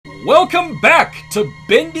Welcome back to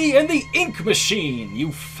Bendy and the Ink Machine,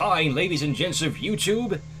 you fine ladies and gents of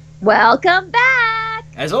YouTube. Welcome back!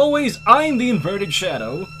 As always, I'm the Inverted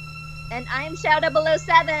Shadow. And I'm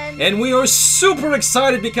Shadow07. And we are super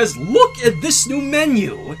excited because look at this new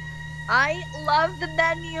menu. I love the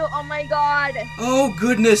menu, oh my god. Oh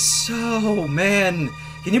goodness, oh man.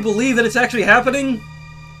 Can you believe that it's actually happening?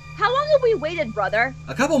 How long have we waited, brother?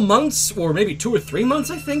 A couple months, or maybe 2 or 3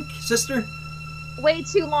 months, I think, sister? Way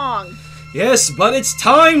too long. Yes, but it's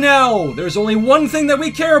time now! There's only one thing that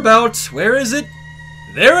we care about. Where is it?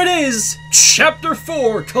 There it is! Chapter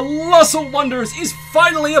 4, Colossal Wonders, is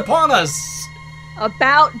finally upon us!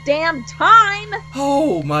 About damn time!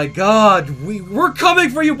 Oh my god, we're coming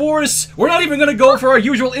for you, Boris! We're not even gonna go for our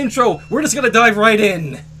usual intro, we're just gonna dive right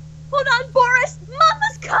in! Hold on, Boris!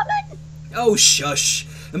 Mama's coming! Oh, shush.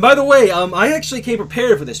 And by the way, I actually came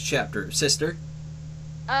prepared for this chapter, sister.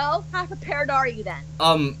 Oh, how prepared are you then?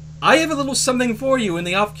 I have a little something for you in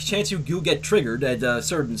the off chance you do get triggered at a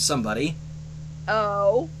certain somebody.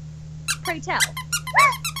 Oh. Pray tell.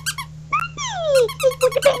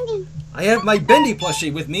 Bendy! I have my Bendy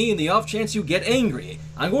plushie with me in the off chance you get angry.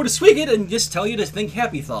 I'm going to swig it and just tell you to think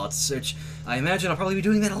happy thoughts, which I imagine I'll probably be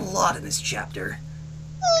doing that a lot in this chapter.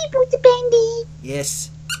 Bendy!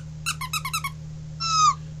 Yes.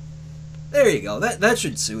 There you go. That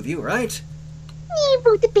should soothe you, right?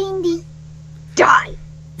 Bendy! Die!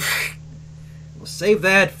 We'll save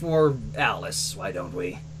that for Alice, why don't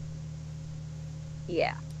we?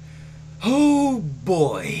 Yeah. Oh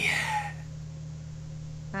boy.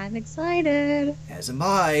 I'm excited. As am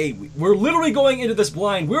I. We're literally going into this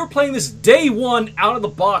blind. We're playing this day one out of the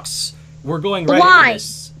box. We're going right into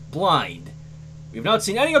this. Blind. We've not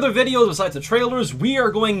seen any other videos besides the trailers. We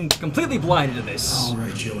are going completely blind into this.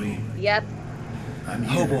 Alright, Joey. Yep. I'm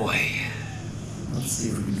here. Oh boy. Let's see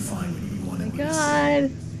if we can find what you want. Oh my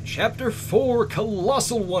god. Chapter 4,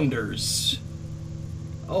 Colossal Wonders.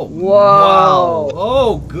 Oh, whoa. Wow.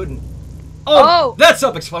 Oh, good. Oh. That's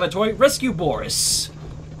self-explanatory. Rescue Boris.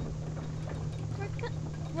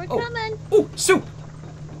 We're coming. Oh, soup.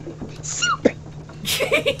 Soup.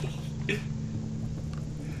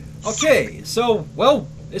 Okay, so, well,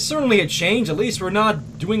 it's certainly a change. At least we're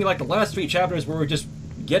not doing like the last 3 chapters where we're just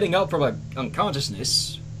getting up from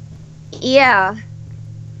unconsciousness. Yeah.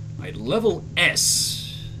 Right, level S.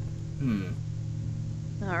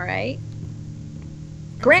 Alright.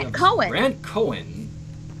 Grant Cohen. Grant Cohen.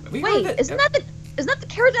 Wait, isn't that the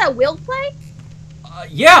character that Will play?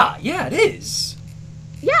 Yeah, it is.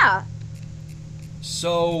 Yeah.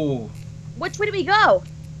 So, Which way do we go?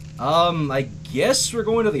 I guess we're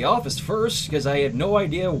going to the office first, because I have no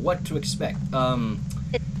idea what to expect.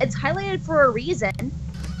 It's highlighted for a reason.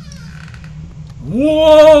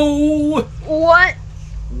 Whoa! What?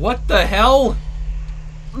 What the hell?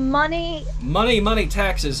 Money? Money,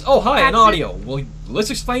 taxes. Oh, hi, an Taxes? audio. Well, let's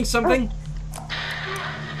explain something.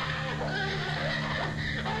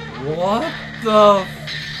 What the...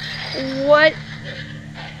 What?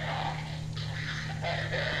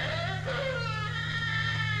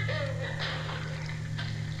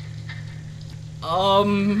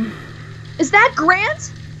 Is that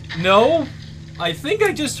Grant? No. I think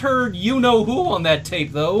I just heard you-know-who on that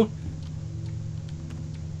tape, though.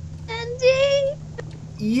 Bendy?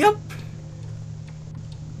 Yep.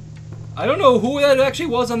 I don't know who that actually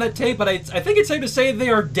was on that tape, but I think it's safe to say they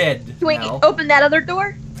are dead. Can we now. open that other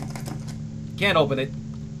door? Can't open it.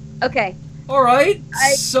 Okay. Alright,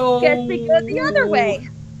 I so... guess we go the other way.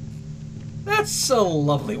 That's a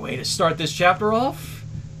lovely way to start this chapter off.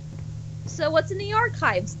 So what's in the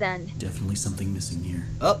archives then? Definitely something missing here.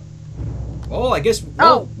 Well, I guess...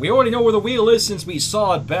 Well, we already know where the wheel is since we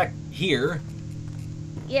saw it back here.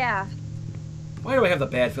 Yeah. Why do I have the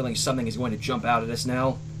bad feeling something is going to jump out at us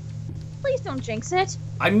now? Please don't jinx it.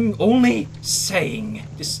 I'm only saying.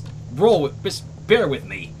 Just roll with... Just bear with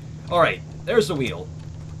me. Alright, there's the wheel.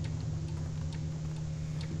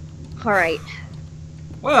 Alright.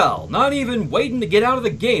 Well, not even waiting to get out of the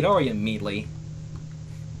gate, are you, Meadly?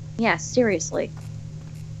 Yeah, seriously.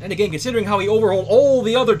 And again, considering how he overhauled all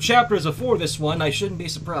the other chapters before this one, I shouldn't be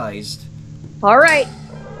surprised. Alright.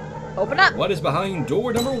 Open up. What is behind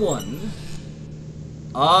door number 1?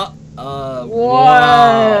 What? Wow.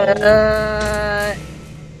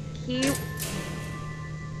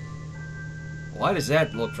 Why does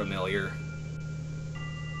that look familiar?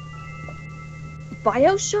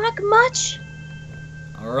 Bioshock much?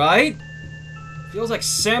 Alright. Feels like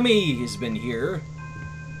Sammy has been here.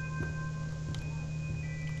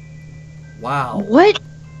 Wow. What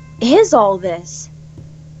is all this?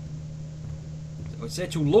 It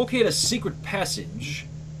said to locate a secret passage.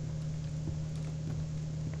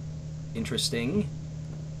 Interesting.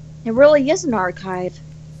 It really is an archive.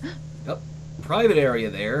 Yep. Private area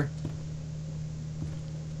there.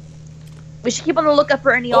 We should keep on the lookout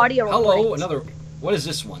for any audio Hello, recordings. another... What is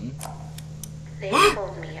this one? They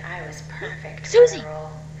told me I was perfect Susie. for the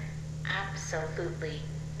role. Absolutely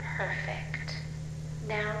perfect.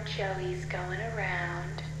 Now Joey's going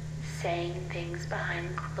around saying things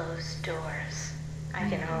behind closed doors. I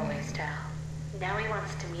can always tell. Now he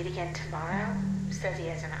wants to meet again tomorrow. Says he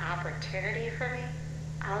has an opportunity for me.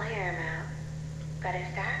 I'll hear him out. But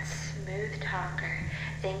if that smooth talker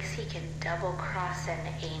thinks he can double-cross an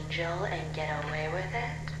angel and get away with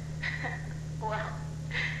it, well,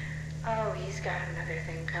 oh, he's got another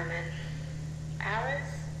thing coming.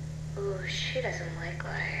 Alice? Ooh, she doesn't like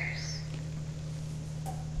liars.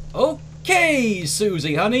 Okay,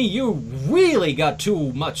 Susie, honey, you really got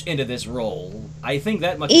too much into this role. I think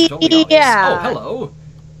that much is totally obvious. Yeah. Oh, hello.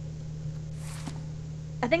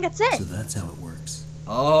 I think that's it. So that's how it works.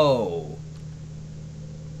 Oh.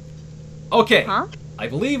 Okay. Huh? I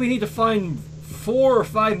believe we need to find 4 or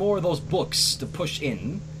 5 more of those books to push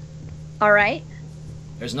in. Alright.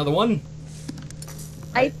 There's another one.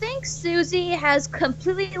 I think Susie has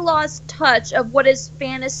completely lost touch of what is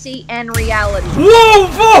fantasy and reality. Whoa!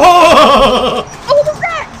 Oh, what was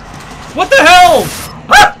that? What the hell?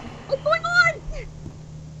 Ah! What's going on?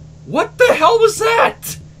 What the hell was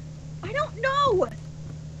that? I don't know.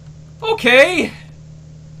 Okay.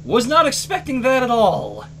 Was not expecting that at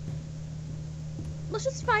all. Let's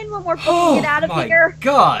just find one more book and get out of my here.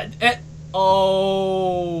 God.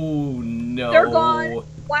 Oh, no. They're gone.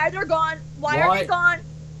 Why are they gone? Why are they gone?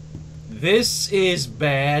 This is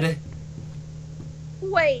bad.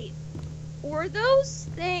 Wait. Were those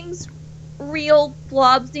things real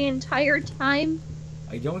blobs the entire time?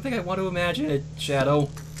 I don't think I want to imagine it, Shadow.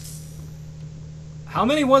 How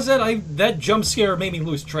many was that? That jump scare made me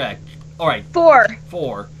lose track. Alright. 4.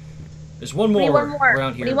 4. There's one more, We need one more.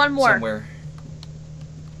 around here We need one more. somewhere.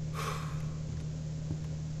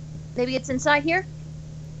 Maybe it's inside here?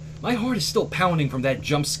 My heart is still pounding from that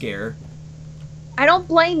jump scare. I don't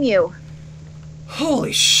blame you.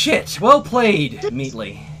 Holy shit! Well played,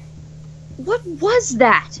 Meatly. What was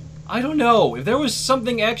that? I don't know. If there was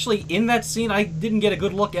something actually in that scene, I didn't get a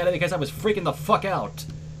good look at it because I was freaking the fuck out.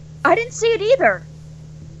 I didn't see it either.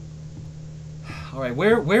 Alright,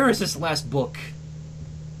 where is this last book?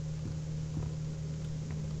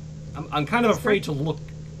 I'm kind of afraid to look,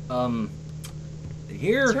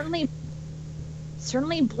 here?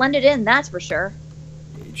 Certainly blended in, that's for sure.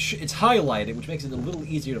 It's highlighted, which makes it a little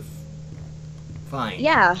easier to find.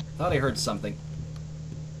 Yeah. Thought I heard something.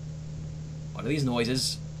 What are these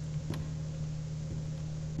noises?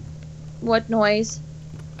 What noise?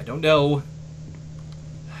 I don't know.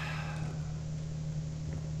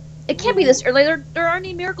 It can't be this early. There aren't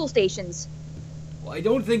any miracle stations. Well, I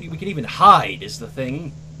don't think we can even hide, is the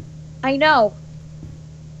thing. I know.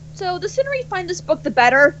 So the sooner we find this book, the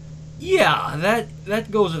better. Yeah, that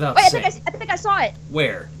goes without Wait, saying. I think I saw it.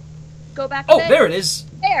 Where? Go back a Oh, bit. there it is.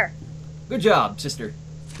 There. Good job, sister.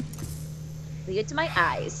 Lead it to my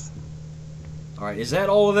eyes. Alright, is that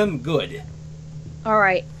all of them? Good.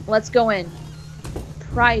 Alright, let's go in.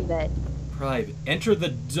 Private. Private. Enter the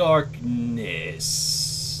darkness.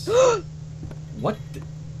 What?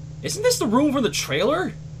 Isn't this the room from the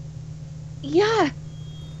trailer? Yeah,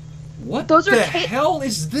 What Those are the hell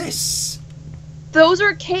is this? those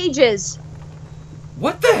are cages.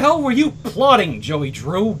 What the hell were you plotting, Joey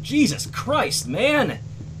Drew? Jesus Christ, man!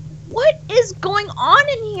 What is going on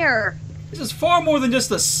in here? This is far more than just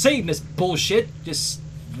the Satanist bullshit. Just,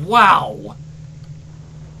 wow.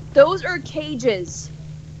 Those are cages.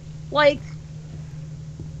 Like,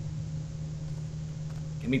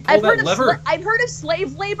 Can we pull that lever? I've heard of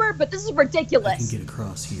slave labor, but this is I can ridiculous. get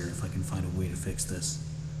across here if I can find a way to fix this.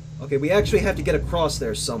 Okay, we actually have to get across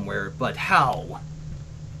there somewhere, but how?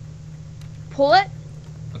 Pull it.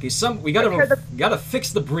 Okay, we gotta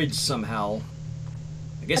fix the bridge somehow.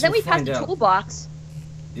 I guess I think we'll we passed find the out. toolbox.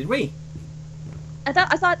 Did we? I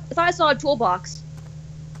thought I saw a toolbox.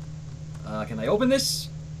 Can I open this?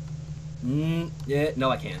 Yeah,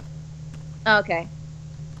 no I can't. Okay.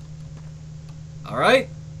 Alright.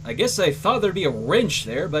 I guess I thought there'd be a wrench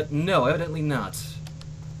there, but no, evidently not.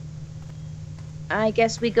 I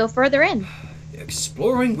guess we go further in.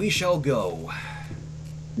 Exploring we shall go.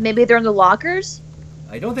 Maybe they're in the lockers?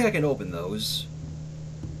 I don't think I can open those.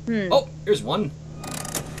 Oh, here's one.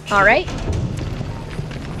 alright.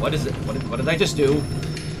 What is it? What did I just do?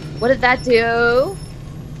 What did that do?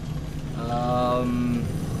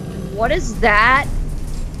 What is that?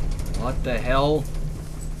 What the hell?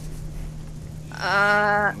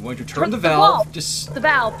 I'm going to turn the the valve. valve. Just The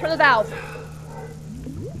valve. Turn the valve.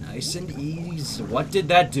 nice and easy. What did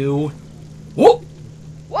that do? Whoa!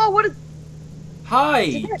 Whoa, what is...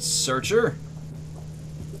 Hi, searcher.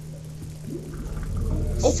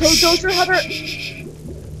 Oh, So those are how they're... I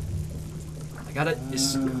gotta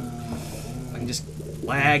just... I can just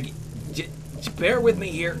lag. Just bear with me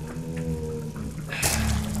here.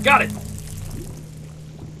 Got it!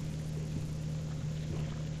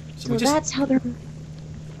 So that's how they're...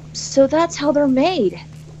 So that's how they're made.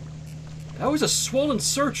 That was a swollen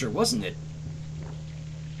searcher, wasn't it?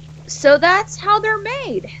 So that's how they're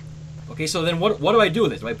made. Okay, so then what do I do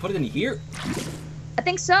with it? Do I put it in here? I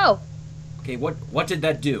think so. Okay, what did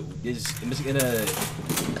that do? Is it gonna...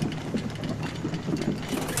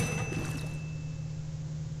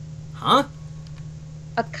 Huh?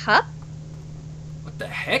 A cup? What the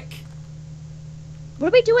heck? What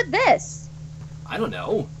do we do with this? I don't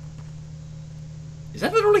know. Is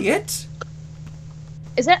that literally it?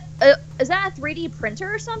 Is that a 3D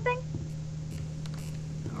printer or something?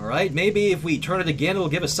 Alright, maybe if we turn it again, it'll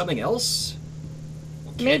give us something else?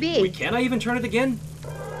 Maybe. Can I even turn it again?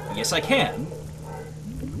 Yes, I can.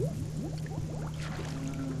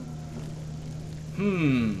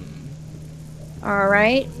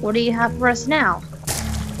 Alright, what do you have for us now?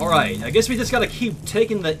 Alright, I guess we just gotta keep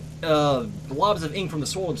taking the blobs of ink from the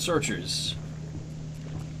swollen searchers.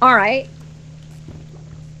 Alright.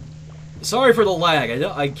 Sorry for the lag,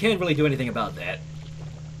 I can't really do anything about that.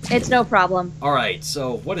 It's no problem. Alright,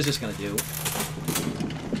 so what is this gonna do?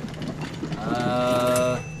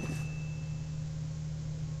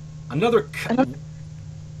 Another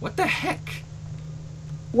what the heck?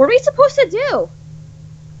 What are we supposed to do?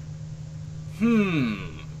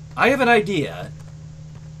 I have an idea.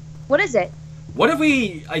 What is it? What if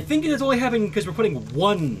we... I think it's only happening because we're putting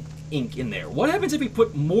one ink in there. What happens if we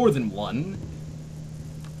put more than one?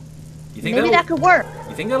 You think Maybe that could work.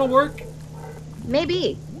 You think that'll work?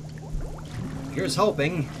 Maybe. Here's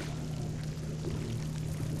hoping.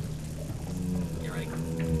 You're right.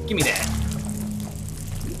 Give me that.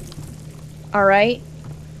 Alright.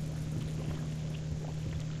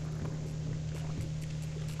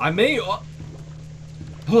 I may...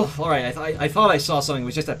 alright, I thought I saw something. It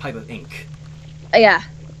was just that pipe of ink. Yeah.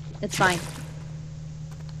 It's fine.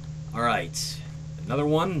 Alright. Another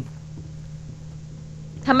one.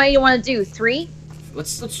 How many you want to do? 3?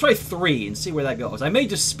 Let's try 3 and see where that goes. I may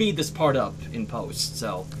just speed this part up in post,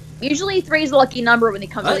 so... Usually 3 is a lucky number when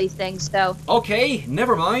it comes to these things, so... Okay,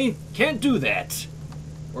 never mind. Can't do that.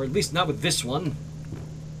 Or at least not with this one.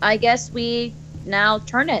 I guess we now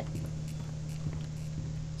turn it.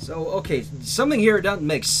 So, okay, something here doesn't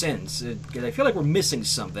make sense. I feel like we're missing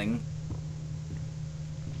something.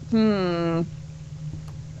 Unless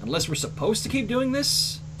we're supposed to keep doing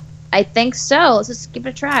this? I think so. Let's just give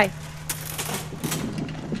it a try.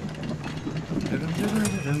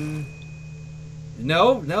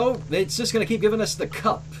 No, it's just gonna keep giving us the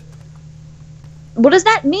cup. What does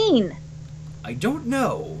that mean? I don't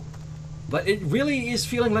know. But it really is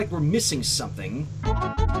feeling like we're missing something.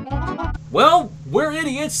 Well, we're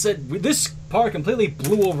idiots. This part completely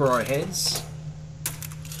blew over our heads.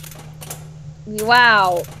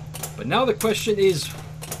 Wow. But now the question is,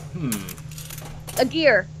 A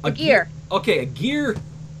gear. A gear. Okay, a gear.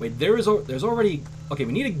 Wait, there's already... Okay,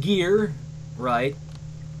 we need a gear, right?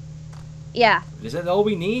 Yeah. Is that all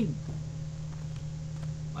we need?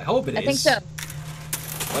 I hope it is. I think so.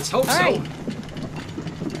 Let's hope so. Alright.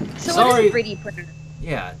 So Sorry. what is a 3D printer?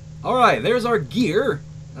 Yeah. Alright, there's our gear.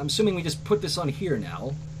 I'm assuming we just put this on here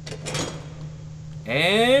now.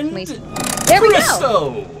 And... There we go!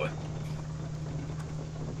 Presto!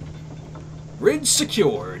 Ridge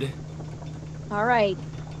secured. Alright.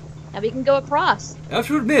 Now we can go across. I have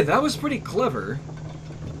to admit, that was pretty clever.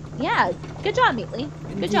 Yeah. Good job, Meatley.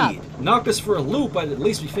 Indeed. Good job. Knocked us for a loop, but at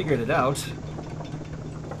least we figured it out.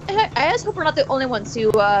 I just hope we're not the only ones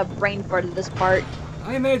who brain farted this part.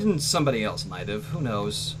 I imagine somebody else might have. Who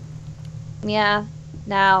knows? Yeah.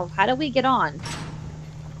 Now, how do we get on?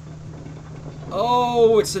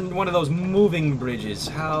 Oh, it's in one of those moving bridges.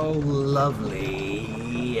 How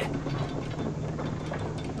lovely.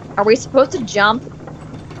 Are we supposed to jump?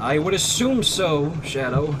 I would assume so,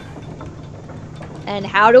 Shadow. And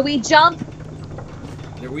how do we jump?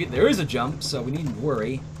 There is a jump, so we needn't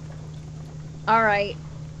worry. Alright.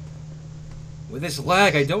 With this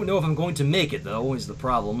lag, I don't know if I'm going to make it, though, is the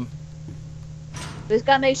problem. We just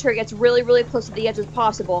gotta make sure it gets really, really close to the edge as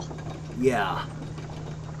possible. Yeah.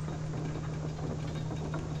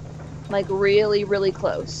 Like, really, really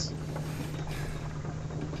close.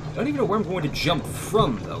 I don't even know where I'm going to jump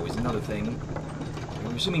from, though, is another thing.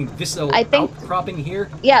 I'm assuming this I think- outcropping here.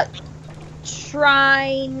 Yeah.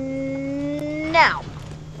 Try now.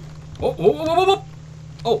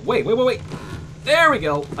 Oh, wait. There we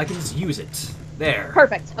go. I can just use it. There.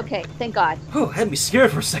 Perfect. Okay, thank God. Oh, had me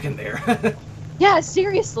scared for a second there. Yeah,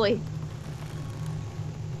 seriously.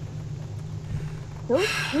 Those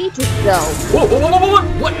cages, though.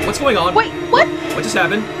 Whoa. What's going on? Wait, what? What just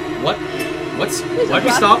happened? What? Please Why'd we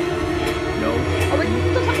don't stop? drop. No. Oh, wait,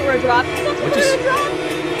 don't tell me we're a drop. Don't tell me What we're just- a drop.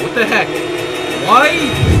 What the heck? Why?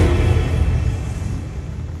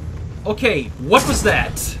 Okay, what was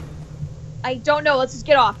that? I don't know. Let's just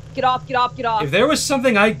get off. Get off. If there was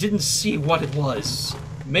something I didn't see what it was,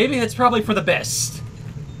 maybe it's probably for the best.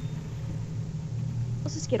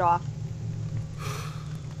 Let's just get off.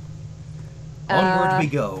 Onward we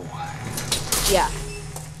go. Yeah.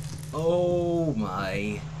 Oh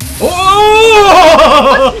my.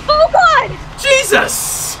 Oh! Oh, God!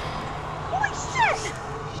 Jesus! Holy shit!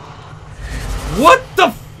 What the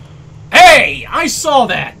f- Hey! I saw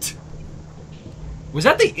that! Was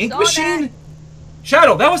that the ink Saw machine? that.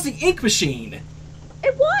 Shadow, that was the ink machine!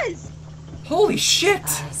 It was! Holy shit!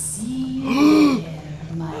 I see you here,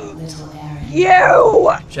 my little errand.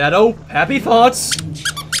 You! Shadow, happy thoughts.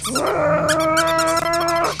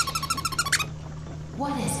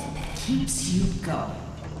 What is it that keeps you going?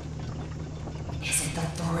 Is it the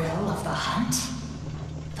thrill of the hunt?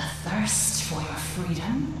 The thirst for your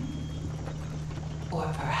freedom? Or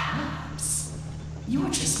perhaps you're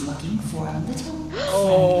just looking for a little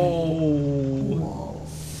Oh.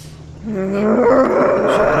 wolf?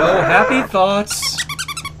 Shadow, happy thoughts.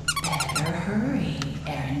 Better hurry,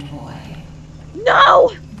 errand boy.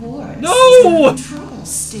 No! Boris No! is having trouble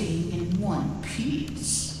staying in one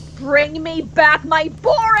piece. Bring me back my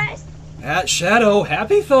Boris! Shadow,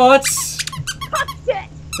 happy thoughts. Cuffed it!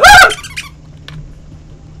 Ah!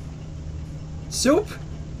 Soup?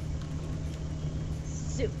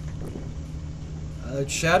 Soup.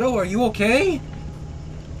 Shadow, are you okay?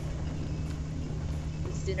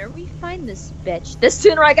 The sooner we find this bitch, the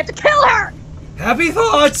sooner I get to kill her! Happy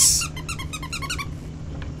thoughts.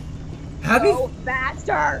 Happy. Go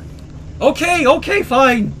faster! Okay,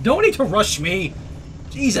 fine. No need to rush me.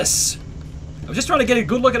 Jesus. I'm just trying to get a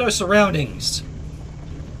good look at our surroundings.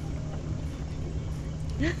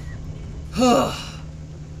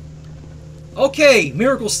 Okay,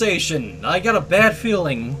 Miracle Station. I got a bad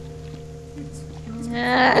feeling.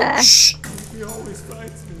 Shh. He always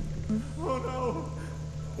fights me. Oh no.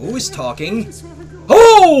 Who is talking?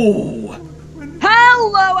 Oh!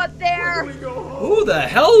 Hello up there! We go home. Who the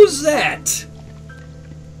hell was that?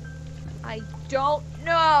 I don't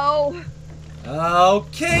know.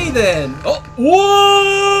 Okay then. Oh,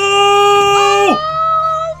 whoa!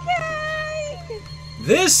 Okay!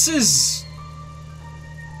 This is.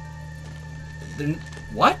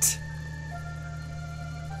 What?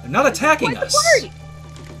 They're not attacking Where's us. the party?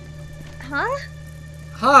 Huh?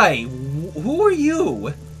 Hi, who are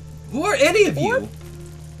you? Who are any of you?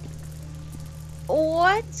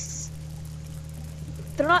 What?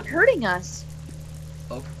 They're not hurting us.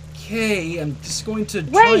 Okay, I'm just going to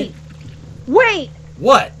try. Wait! Wait!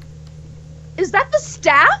 What? Is that the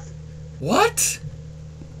staff? What?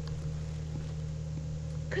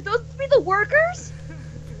 Could those be the workers?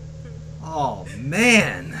 Oh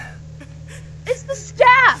man. It's the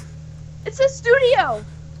staff! It's a studio!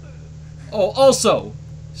 Oh, also,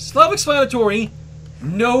 self-explanatory.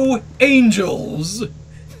 No angels.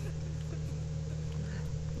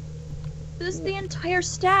 This is the entire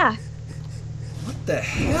staff. What the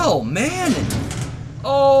hell, man?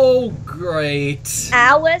 Oh, great.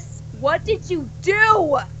 Alice, what did you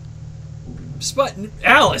do?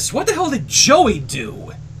 Alice, what the hell did Joey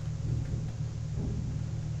do?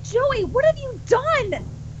 Joey, what have you done?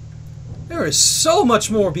 There is so much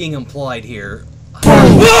more being implied here.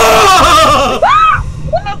 Whoa!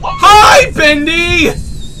 Hi, Bendy!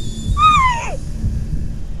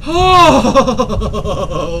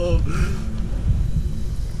 Oh!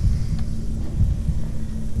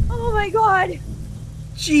 Oh my god!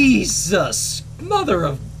 Jesus! Mother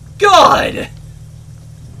of God!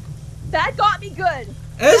 That got me good!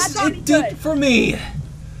 As That got me it did good. for me!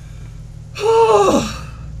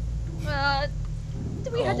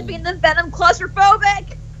 Do we have to be in the Venom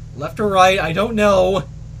claustrophobic? Left or right, I don't know.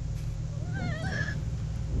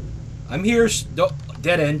 I'm here.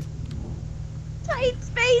 Dead end. Tight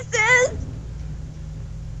spaces!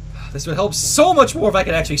 This would help so much more if I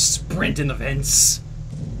could actually sprint in the vents.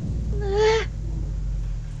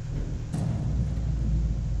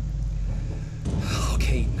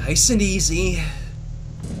 Okay, nice and easy.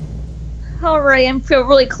 Alright, I feel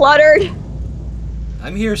really cluttered.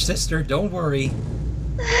 I'm here, sister. Don't worry.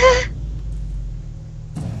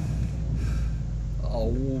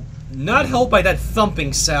 not helped by that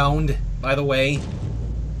thumping sound, by the way.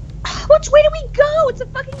 Which way do we go? It's a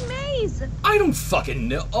fucking maze. I don't fucking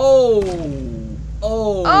know. Oh.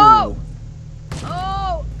 Oh.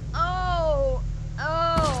 Oh. Oh.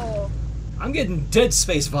 Oh. I'm getting Dead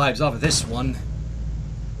Space vibes off of this one.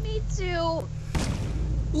 Me too.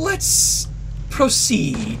 Let's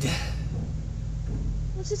proceed.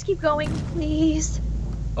 Let's just keep going, please.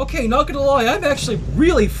 Okay, not gonna lie, I'm actually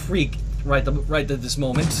really freaked right at this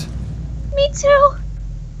moment. Me too.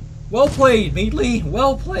 Well played, Meatley.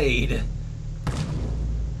 Well played.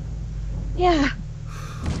 Yeah.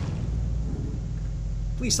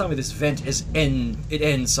 Please tell me this vent it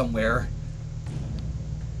ends somewhere.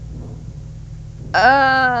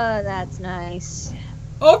 That's nice.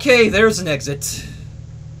 Okay, there's an exit.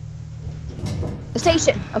 The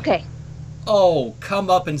station. Okay. Oh, come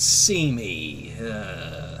up and see me.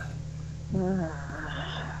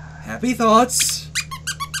 Happy thoughts.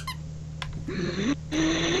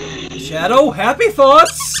 Shadow, happy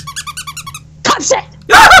thoughts. Top shit.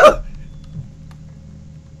 Ah!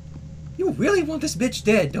 You really want this bitch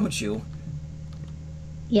dead, don't you?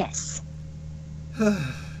 Yes.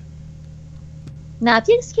 Now, if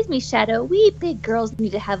you excuse me, Shadow, we big girls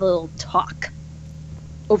need to have a little talk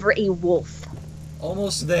over a wolf.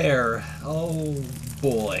 Almost there. Oh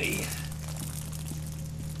boy.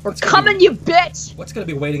 We're coming, you bitch! What's gonna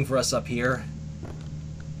be waiting for us up here?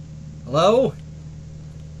 Hello?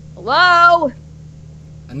 Hello?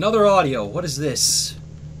 Another audio. What is this?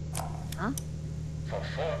 Huh? For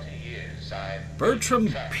 40 years, I've Bertram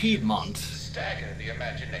built attractions Piedmont. that stagger the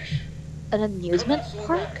imagination. An amusement Colossal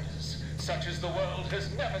park? wonders, such as the world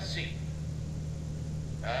has never seen.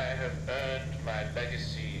 I have earned my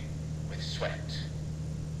legacy with sweat.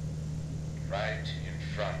 Right in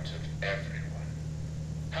front of everyone.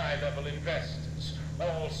 High-level investors,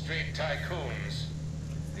 Wall Street tycoons.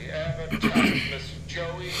 The ever-timeless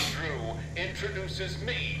Joey Drew introduces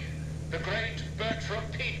me, the great Bertram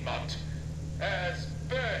Piedmont, as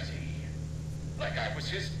Bertie, like I was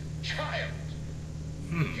his child.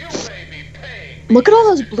 You may be paying me, Look at all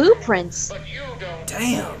those Mr. blueprints. But you don't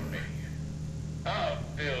Damn. own me. I'll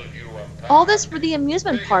build you a All this for the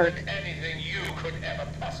amusement bigger park. than anything you could ever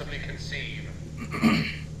possibly conceive.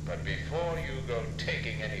 But before you go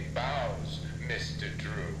taking any bows, Mr.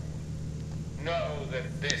 Drew, know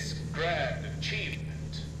that this grand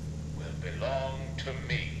achievement will belong to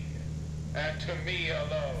me, and to me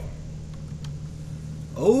alone.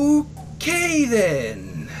 Okay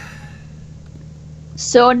then.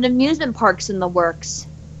 So an amusement park's in the works.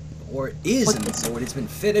 Or it isn't. Or it's been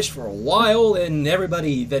finished for a while, and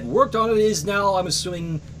everybody that worked on it is now, I'm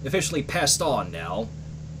assuming, officially passed on now.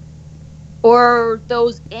 Or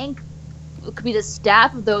those it could be the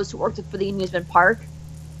staff of those who worked for the amusement park.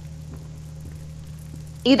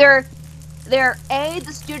 Either they're A,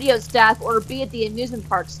 the studio staff, or B, the amusement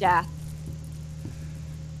park staff.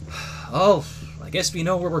 Oh, I guess we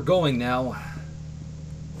know where we're going now.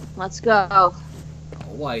 Let's go. Oh,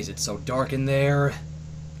 why is it so dark in there?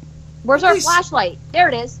 Where's our Please. flashlight? There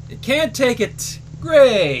it is. It can't take it.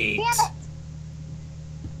 Great. Damn it!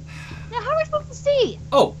 Now how are we supposed to see?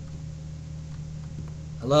 Oh.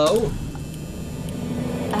 Hello?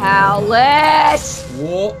 Alice!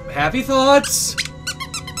 Whoa. Happy thoughts.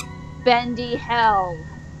 Bendy hell.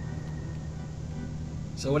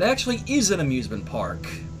 So it actually is an amusement park.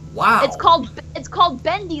 Wow. It's called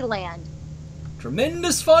Bendy Land.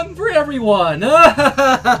 Tremendous fun for everyone.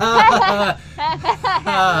 Fuck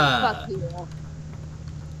you.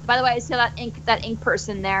 By the way, I saw that ink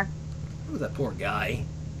person there. Who's that poor guy?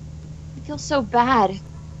 I feel so bad.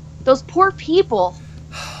 Those poor people.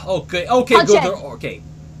 Okay, Punch good. in. Okay.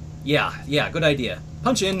 Yeah, good idea.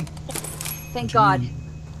 Punch in. Thank God.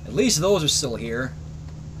 At least those are still here.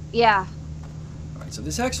 Yeah. Alright, so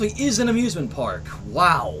this actually is an amusement park.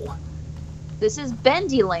 Wow. This is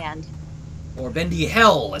Bendy Land. Or Bendy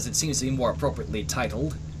Hell, as it seems to be more appropriately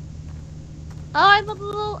titled. Oh, I love the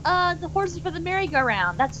little, the horses for the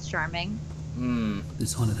merry-go-round. That's charming.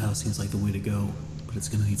 This haunted house seems like the way to go, but it's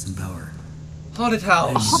gonna need some power. Haunted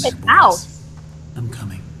house. Haunted Boys, house? I'm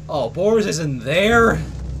coming. Oh, Boris isn't there.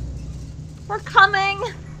 We're coming.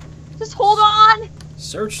 Just hold on.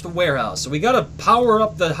 Search the warehouse. So we gotta power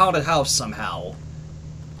up the haunted house somehow.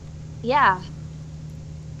 Yeah.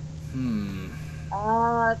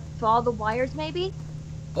 Follow the wires, maybe?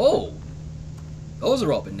 Oh. Those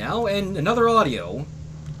are open now, and another audio.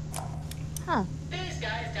 Huh. These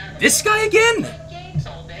guys down the This guy again? games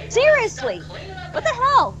all day. Seriously? Stop cleaning up What the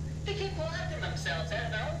hell? They keep locking themselves out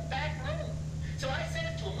of their own back room. So I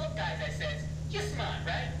said to them, look guys, I said, you're smart,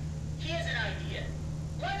 right? Here's an idea.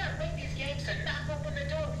 Why not rent these games to knock open the the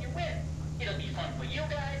door if you win. It'll be fun for you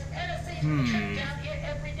guys and a season trip down here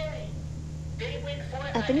every day. They win for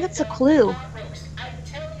it. I think that's a clue. I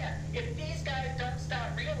tell ya, if these guys don't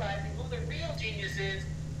start realizing who the real genius is,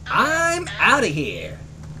 I'm out of here.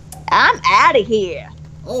 I'm out of here.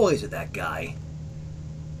 Always with that guy.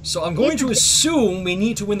 So I'm going to assume we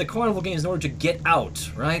need to win the carnival games in order to get out,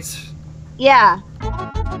 right? Yeah.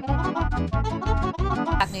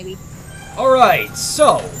 Maybe. Alright,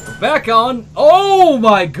 so, we're back on. Oh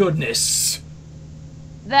my goodness!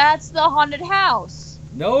 That's the haunted house.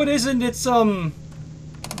 No, it isn't. It's,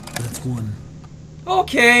 That's one.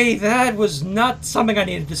 Okay, that was not something I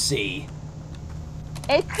needed to see.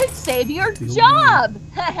 It could save your job.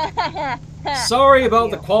 Sorry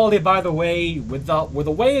about the quality, by the way. With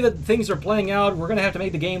the way that things are playing out, we're gonna have to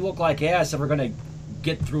make the game look like ass if we're gonna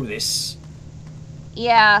get through this.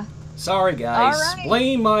 Yeah. Sorry, guys. All right.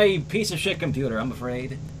 Blame my piece of shit computer, I'm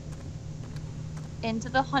afraid. Into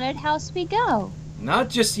the haunted house we go. Not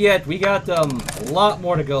just yet. We got a lot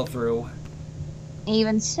more to go through.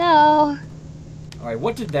 Even so. Alright,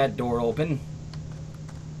 what did that door open?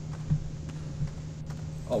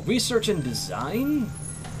 Oh, research and design?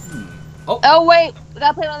 Oh wait, we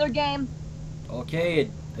gotta play another game. Okay,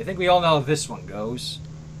 I think we all know how this one goes.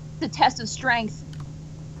 The test of strength.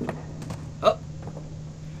 Oh.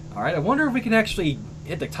 Alright, I wonder if we can actually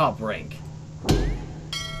hit the top rank.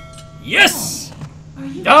 Yes! Are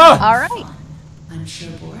you Ah! Alright. I'm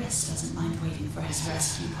sure Boris doesn't mind waiting for his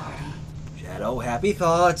rescue party. Shadow, happy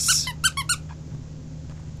thoughts.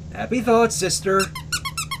 Happy thoughts, sister.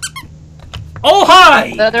 Oh,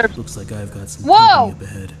 hi! Looks like I've got some Whoa! company up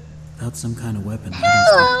ahead. Without some kind of weapon, Hello,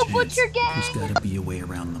 I don't stand a what's your chance. game? There's gotta be a way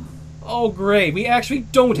around them. Oh, great. We actually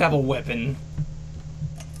don't have a weapon.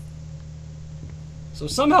 So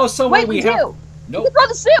somehow, someway Wait, we have... do. You Nope. can throw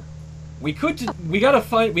the soup. We could... We gotta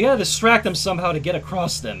distract them somehow to get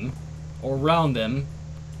across them. Or around them.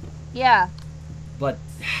 Yeah. But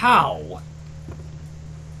how?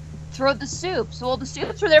 Throw the soups. Well, the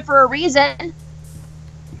soups were there for a reason.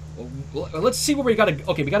 Well, let's see where we gotta...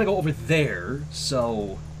 Okay, we gotta go over there,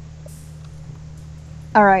 so...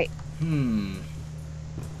 Alright. Let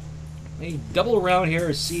me double around here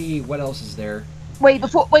and see what else is there. Wait.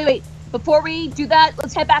 Before we do that,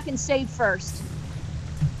 let's head back and save first.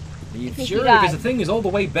 case Sure, we die. because the thing is all the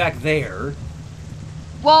way back there.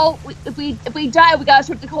 Well, if we die, we gotta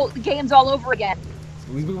start the games all over again.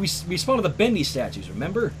 We spawned with the Bendy statues,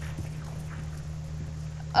 remember?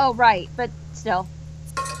 Oh, right. But still.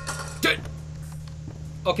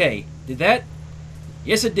 Okay, did that?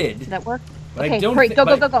 Yes, it did. Did that work? But Okay, I don't hurry, thi-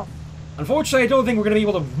 go. Unfortunately, I don't think we're going to be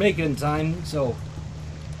able to make it in time, so...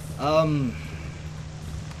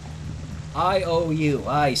 I owe you.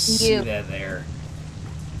 I see that there.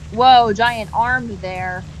 Whoa, giant arm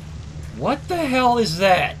there. What the hell is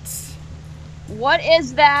that? What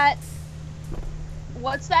is that?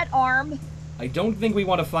 What's that arm? I don't think we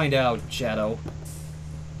want to find out, Shadow.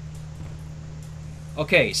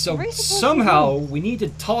 Okay, so Where are you supposed to somehow be? we need to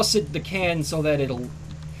toss it the can so that it'll...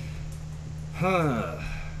 Huh.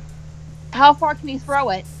 How far can we throw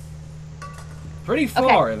it? Pretty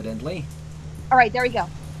far, evidently. Alright, there we go.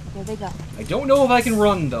 There they go. I don't know if I can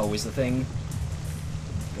run, though, is the thing.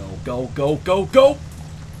 Go. Go.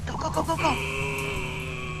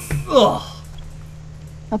 Ugh.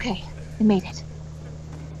 Okay, we made it.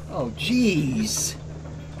 Oh, jeez.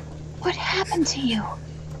 What happened to you?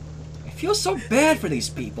 I feel so bad for these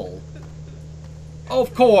people.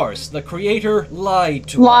 Of course, the creator lied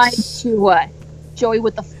to Lied us. to what? Joey,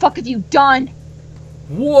 what the fuck have you done?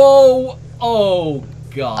 Whoa! Oh,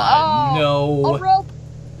 God, no. A rope,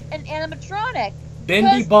 an animatronic.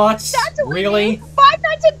 Bendy bots? That's what we Really? need. Five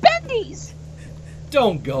Nights at Bendy's.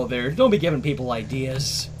 Don't go there. Don't be giving people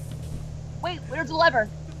ideas. Wait, where's the lever?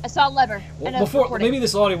 I saw a lever. Well, and a before, recording. maybe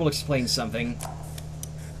this audio will explain something.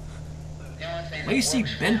 Lacey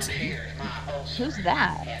Benton? Who's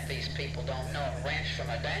that? Half these people don't know a wrench from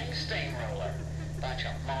a dang steamroller. Bunch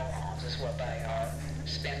of morons is what they are.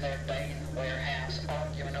 Spend their day in the warehouse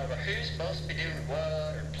arguing over who's supposed to be doing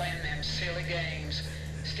what or playing them silly games.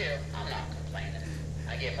 Still, I'm not complaining.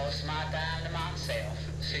 I give most of my time to myself.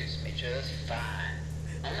 Suits me just fine.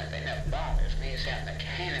 Only thing that bothers me is that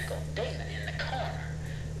mechanical demon in the corner.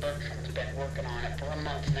 Bertram's been working on it for a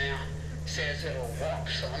month now. Says it'll walk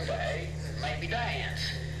someday, maybe dance.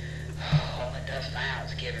 All it does now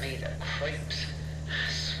is give me the creeps.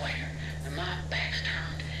 I swear, when my back's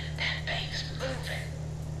turned, that thing's moving.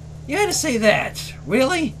 You had to say that.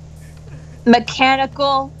 Really?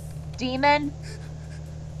 Mechanical demon.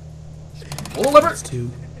 Pull the lever. That's two.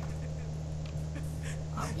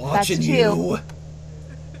 I'm watching That's you.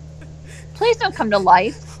 Please don't come to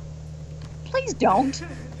life. Please don't.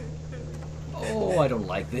 Oh, I don't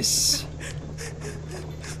like this.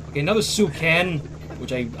 Okay, another soup can,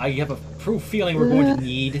 which I have a proof feeling we're going to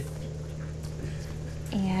need.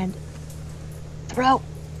 And throw.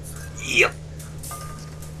 Yep.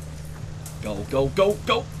 Go, go, go,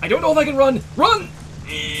 go. I don't know if I can run. Run!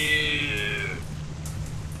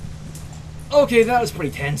 Okay, that was pretty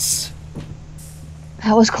tense.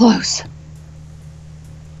 That was close.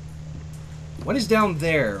 What is down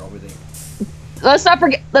there over there? Let's not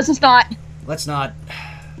forget. Let's just not. Let's not.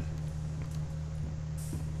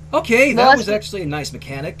 Okay, that was actually a nice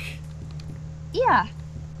mechanic. Yeah.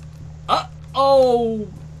 Oh.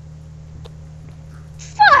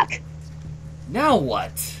 Fuck! Now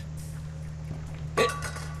what? I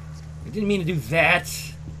didn't mean to do that.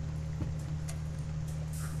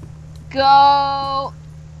 Go.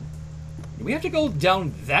 Do we have to go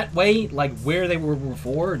down that way? Like where they were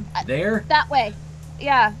before? There? That way.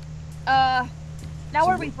 Yeah. Now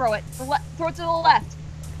where do we throw it? Throw it to the left.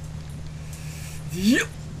 Yep.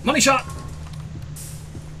 Money shot. Come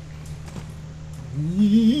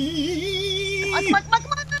on.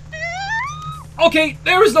 Okay,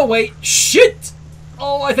 there is no way. Shit!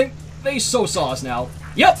 Oh, I think they saw us now.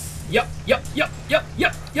 Yep. Yeah,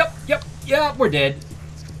 we're dead.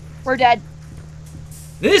 We're dead.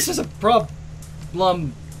 This is a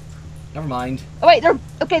problem. Never mind. Oh wait, they're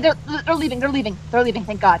leaving. They're leaving.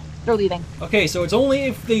 Thank God, they're leaving. Okay, so it's only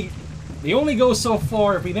if they only go so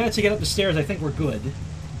far. If we manage to get up the stairs, I think we're good.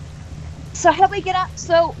 So how do we get out?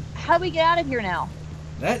 How do we get out of here now?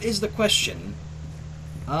 That is the question.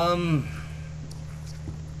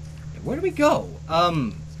 Where do we go?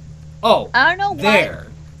 Oh, I don't know.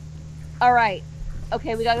 There. All right.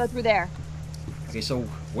 Okay, we gotta go through there. Okay, so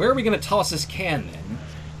where are we gonna toss this can then?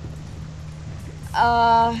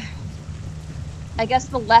 I guess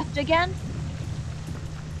the left again.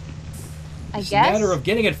 It's a matter of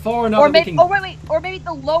getting it far enough. Or maybe, or maybe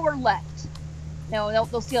the lower left. No,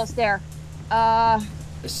 they'll see us there.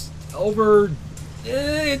 It's over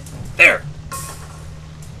there.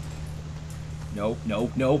 No.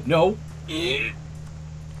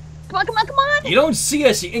 Come on! You don't see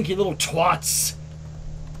us, you inky little twats.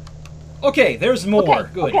 Okay, there's more. Okay,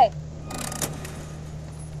 Good. Okay.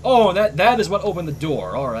 Oh, that is what opened the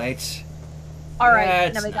door. All right. All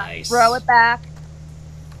right. That's now we got nice. throw it back.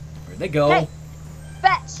 Where'd they go? Hey,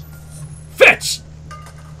 fetch. Fetch.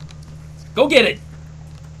 Go get it.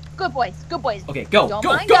 Good boys. Okay, go. Don't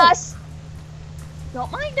go. mind go. us.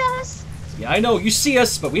 Don't mind us. Yeah, I know you see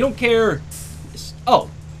us, but we don't care. Oh,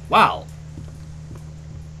 wow.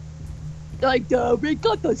 Like, we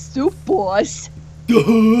got the soup, boss.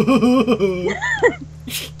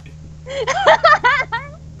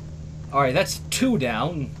 Alright, that's 2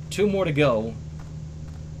 down. 2 more to go.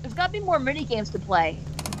 There's gotta be more mini games to play.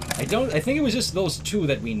 I think it was just those 2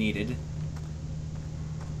 that we needed.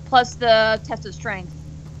 Plus the test of strength.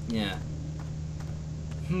 Yeah.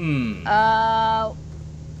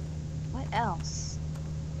 What else?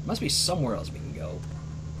 Must be somewhere else we can go.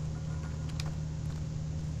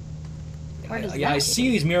 Where does I that see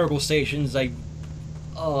these miracle stations. I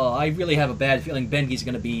really have a bad feeling Bendy's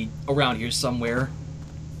gonna be around here somewhere.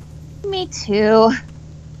 Me too.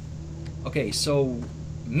 Okay, so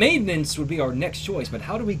maintenance would be our next choice, but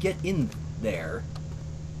how do we get in there?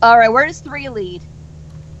 Alright, where does 3 lead?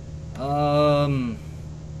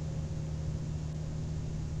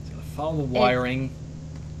 Follow the wiring.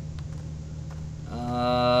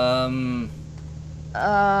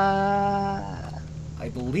 I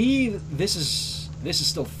believe this is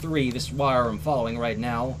still 3. This wire I'm following right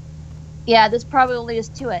now. Yeah, this probably will lead us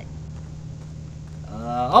to it.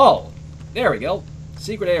 Oh, there we go.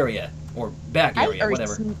 Secret area or back area,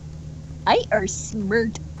 whatever. I are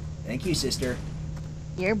smart. Thank you, sister.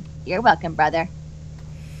 You're welcome, brother.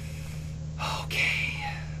 Okay.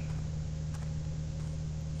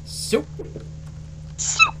 Soup.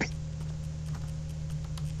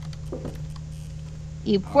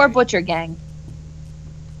 You poor butcher gang.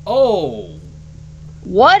 Oh.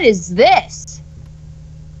 What is this?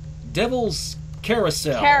 Devil's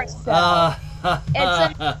Carousel.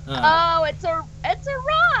 It's a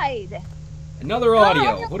ride. Another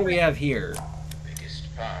audio. What do we have here? Biggest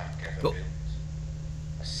park ever built.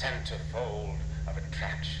 A centerfold of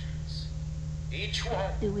attractions. Each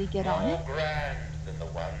one Do we get on more it? grand than the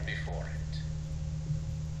one before it.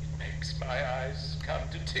 It makes my eyes come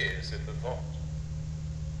to tears in the thought.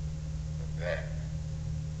 But then,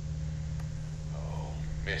 oh,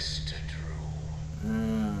 Mr. Drew,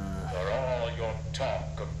 for all your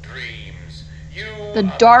talk of dreams, you The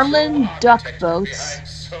are Darlin' true Duck architect Boats. behind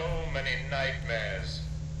so many nightmares.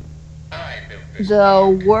 I'm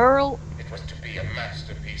The whirl. It was to be a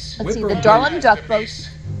masterpiece. Let's see. The Whippoorwill. Darling Duck Boat.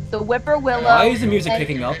 The Whippoorwillow. Why is the music and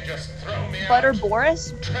picking up? Just throw me Butter out.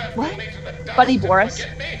 Boris. Trample What? me to the dust Buddy and Boris.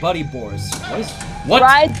 forget me. Buddy Boars. What is... What?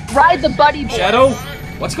 Ride the Buddy Boris. Shadow?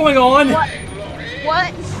 What's going on? What?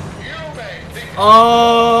 What? You may think What is Oh!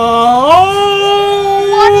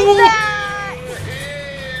 that?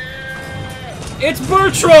 It's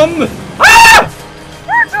Bertram! Ah!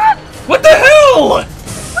 What the hell? What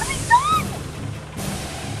have we done?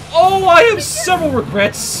 Oh, I have several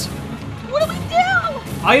regrets. What do we do?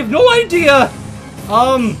 I have no idea.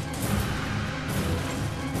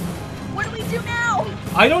 What do we do now?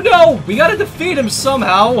 I don't know. We gotta defeat him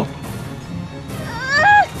somehow.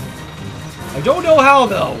 I don't know how,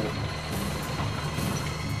 though.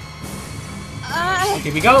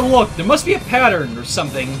 Okay, we gotta look. There must be a pattern or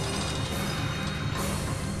something.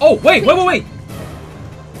 Oh, wait.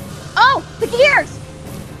 Oh, the gears!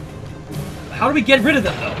 How do we get rid of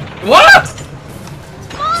them, though? What?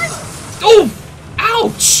 Come on! Oh!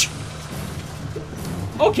 Ouch!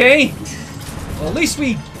 Okay. Well, at least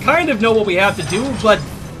we kind of know what we have to do, but...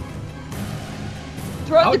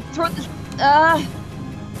 Throw the...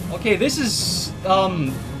 Okay, this is,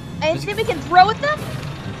 Anything we can throw at them?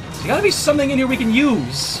 There's gotta be something in here we can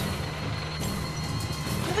use.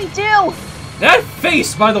 What do we do? That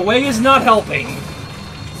face, by the way, is not helping.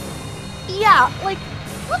 Yeah, like,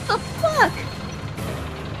 what the fuck?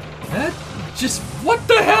 That... just... what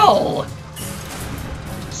the hell?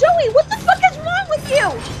 Joey, what the fuck is wrong with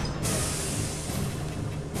you?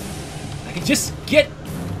 I can just get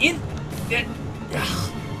in...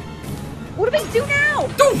 What do we do now?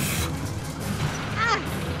 Doof! Ah!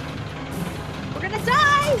 We're gonna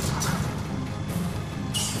die!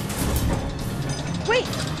 Wait,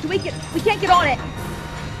 we can't get on it.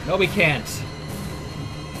 No, we can't.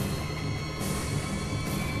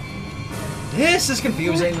 This is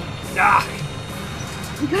confusing. Ah!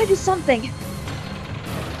 We gotta do something.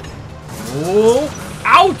 Oh!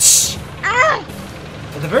 Ouch! Ah!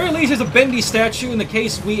 At the very least, there's a Bendy statue in the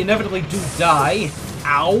case we inevitably do die.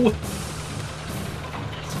 Ow!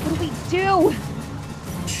 What do we do?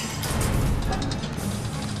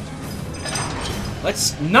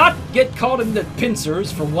 Let's not get caught in the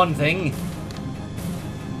pincers, for one thing.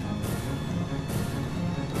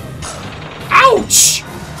 Ouch!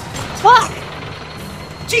 Fuck!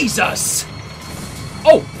 Jesus!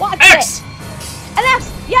 Oh! Watch X! it! An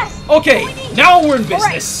X! Yes! Okay, That's what we need. now we're in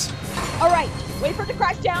business. Alright, wait for it to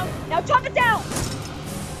crash down. Now chop it down!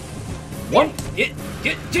 One...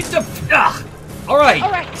 Alright.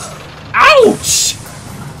 Alright. Ouch!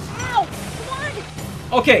 Ow!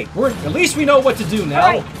 Come on! Okay, at least we know what to do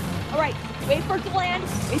now. Alright, wait for it to land.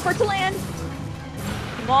 Wait for it to land.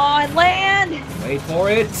 Come on, land! Wait for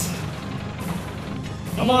it.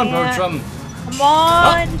 Come on, And- Bertram. Come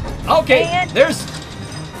on! Okay, And- there's...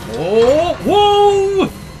 Oh, whoa!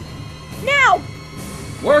 Now!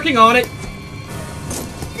 Working on it.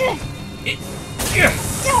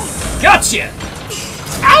 Gotcha!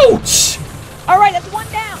 Ouch! Alright, that's one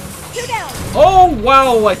down. Two down. Oh,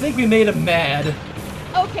 wow, I think we made him mad.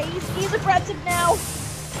 Okay, he's aggressive now.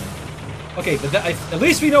 Okay, but at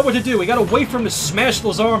least we know what to do. We gotta wait for him to smash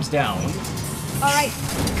those arms down. Alright,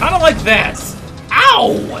 Kinda like that.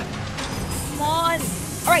 Ow! come on.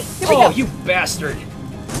 Alright, here we Oh, go. you bastard.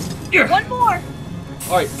 One more.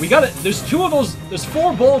 Alright, we got it. There's two of those. There's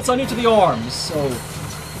 4 bullets on each of the arms, so.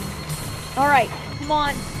 Alright, come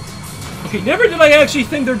on. Okay, never did I actually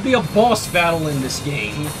think there'd be a boss battle in this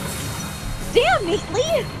game. Damn,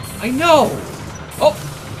 Neatly! I know. Oh,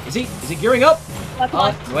 is he gearing up? Come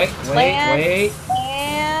on. Wait.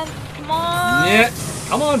 And come on. Yeah.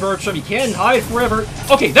 Come on, Bertram. You can't hide forever.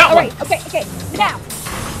 Okay, that one. Alright, okay. Now.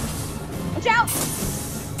 Watch out.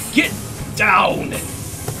 Get down.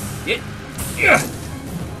 Get. Yeah.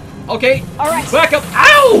 Okay. Alright. Back up.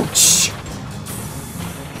 Ouch!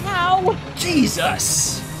 Ow.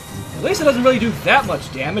 Jesus. At least it doesn't really do that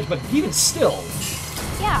much damage, but even still.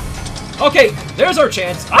 Yeah. Okay, there's our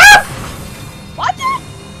chance. Ah! Watch it.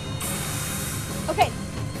 Okay.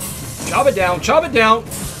 Chop it down. Chop it down.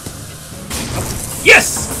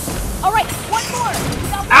 Yes! Alright, one more.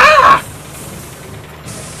 Ah!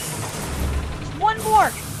 One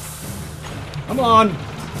more. Come on.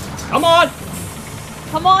 Come on.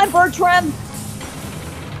 Come on, Bertram.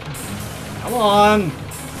 Come on.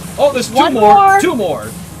 Oh, there's One two more. more. 2 more.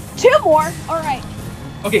 2 more. Alright.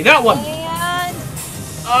 Okay, that one. And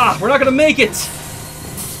Ah, we're not gonna make it.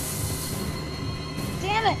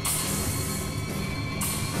 damn it.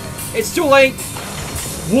 It's too late.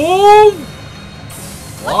 Whoa!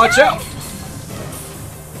 Watch out.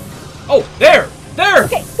 Oh, there. There.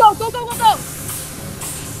 Okay, go.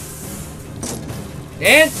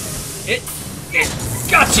 And it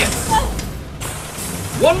gotcha.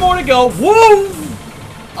 One more to go. Woo!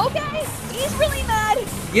 Okay, he's really mad.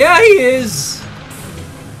 Yeah, he is.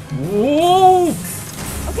 Woo!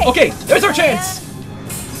 Okay, there's our chance.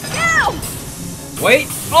 No! Wait.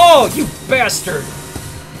 Oh, you bastard.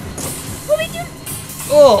 What we do?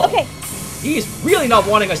 Oh. Okay. He's really not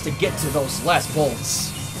wanting us to get to those last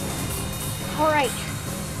bolts. All right.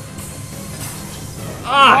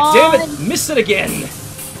 Ah, damn it! Missed it again.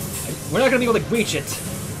 We're not gonna be able to reach it.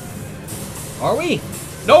 Are we?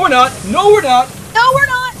 No, we're not. No, we're not. No, we're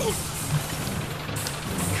not.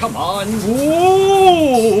 Come on.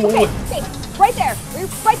 Ooh. Okay, right there. We're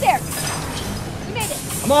right there. We made it.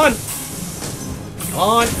 Come on. Come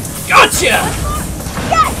on. Gotcha.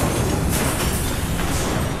 Yes.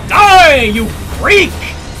 Die, you freak!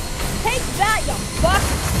 Take that, you fuck.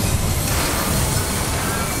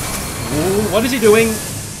 Ooh, what is he doing?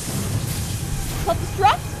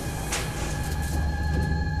 Self-destruct?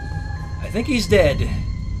 I think he's dead.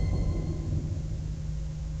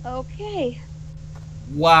 Okay.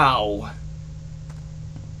 Wow.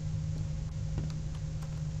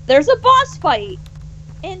 There's a boss fight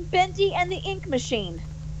in Bendy and the Ink Machine.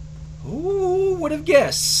 Who would have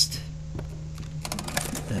guessed?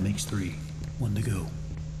 That makes 3. 1 to go.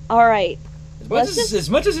 All right. As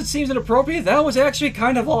much as it seems inappropriate, that was actually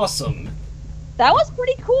kind of awesome. That was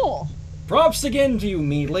pretty cool. Props again to you,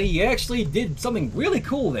 Meadley. You actually did something really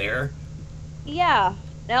cool there. Yeah.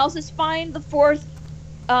 Now let's just find the 4th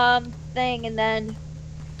thing, and then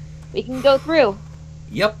we can go through.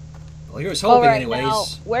 Yep. Well, here's hoping, Alright, anyways. now,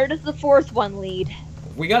 where does the 4th one lead?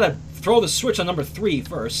 We gotta throw the switch on number 3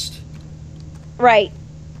 first. Right.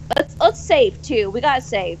 Let's save too. We gotta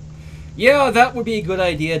save. Yeah, that would be a good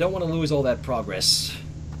idea. Don't want to lose all that progress.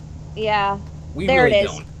 Yeah. We there really it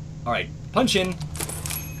is. don't. Alright, punch in.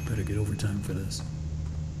 Better get overtime for this.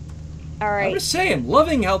 All I'm right. just saying,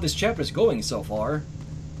 loving how this chapter's going so far.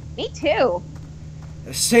 Me too.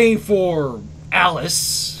 Same for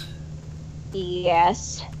Alice.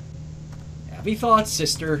 Yes. Happy thoughts,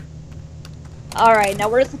 sister. All right. Now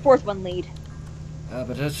where does the 4th one lead?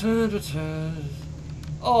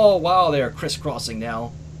 Oh, wow, they're crisscrossing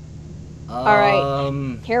now. All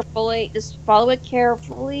right. Carefully. Just follow it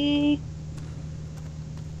carefully.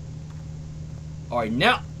 Alright,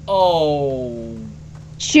 now... Oh...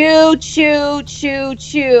 Choo, choo, choo,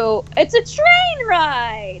 choo. It's a train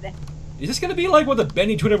ride. Is this gonna be like what the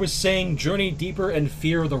Bendy Twitter was saying, journey deeper and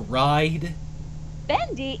fear the ride?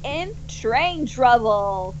 Bendy in train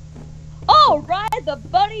trouble. Oh, ride the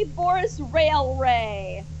Bunny Boris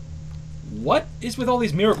Railway. What is with all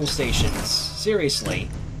these miracle stations? Seriously.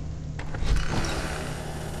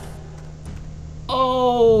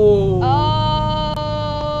 Oh...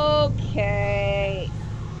 Okay.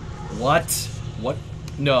 What? What?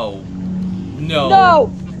 No. No.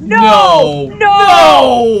 No. No. No.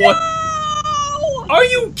 No. No. Are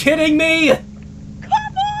you kidding me? Come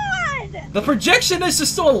on. The projectionist is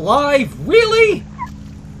still alive? Really?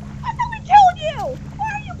 I thought we killed you. Why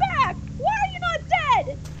are you back? Why are you not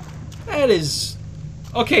dead? That is...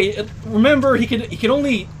 Okay, remember, he can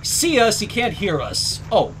only see us, he can't hear us.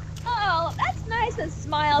 Oh. Oh, that's nice and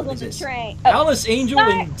smiles on the this? train. Alice, Angel,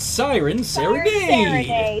 and Siren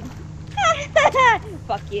Serenade.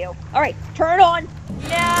 Fuck you. Alright, turn it on.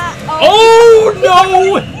 Nah. Oh,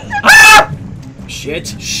 no! Ah! Shit,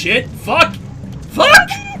 shit, fuck! Fuck!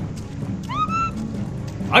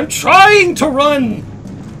 I'm trying to run!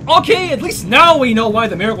 Okay, at least now we know why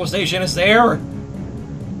the Miracle Station is there.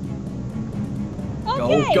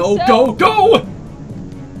 Okay, go, so... go, go!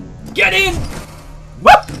 Get in!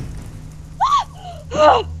 Whoop!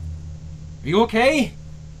 Are you okay?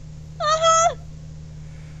 Uh-huh.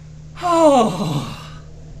 Oh.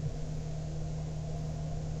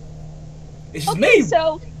 This is Okay, made.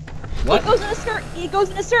 so What? he goes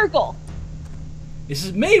in a circle. This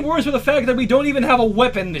is made worse with the fact that we don't even have a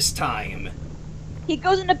weapon this time. He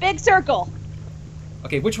goes in a big circle.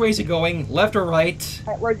 Okay, which way is he going? Left or right?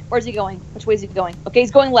 Alright, where's he going? Which way is he going? Okay,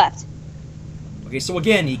 he's going left. Okay, so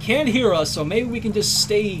again, he can't hear us, so maybe we can just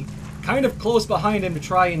stay kind of close behind him to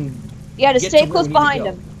try and Yeah, to get stay to where close we need to behind go.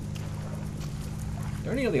 him. Are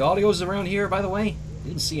there any of the audios around here, by the way?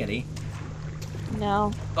 Didn't see any.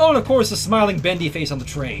 No. Oh, and of course, the smiling Bendy face on the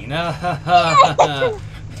train.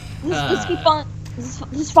 Let's keep on.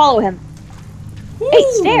 Just follow him. Hey,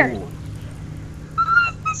 stairs!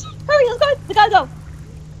 Hurry, let's go! We gotta go!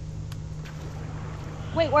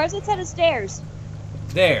 Wait, where's it set of stairs?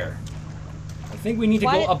 There. I think we need to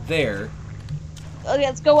Why go up there. Okay,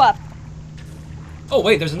 let's go up. Oh,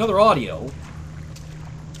 wait, there's another audio.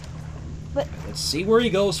 But Let's see where he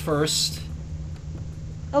goes first.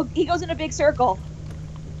 Oh, he goes in a big circle.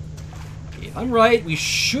 If I'm right, we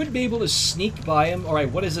should be able to sneak by him. All right,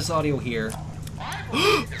 what is this audio here? I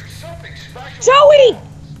believe there's something special. Joey!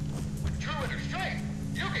 With true inner strength,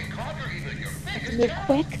 you can conquer even your biggest Move challenges.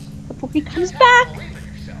 quick before he You comes just have to back. believe in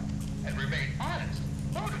yourself and remain honest,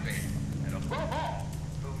 motivated, and above all,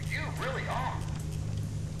 who you really are.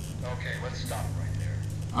 Okay, let's stop right there.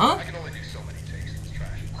 Huh? I can only do so many takes in this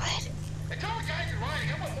trash. What? And tell the guys you're riding,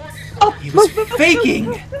 I want more of these Oh, He was move.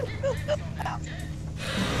 faking.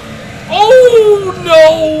 Oh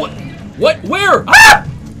no! What? Where? Ah!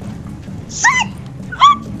 Shit!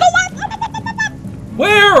 Oh, go up!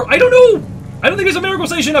 Where? I don't know. I don't think there's a miracle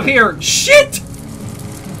station up here. Shit!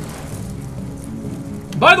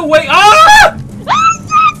 By the way, ah!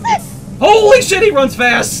 Holy shit! He runs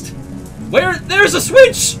fast. Where? There's a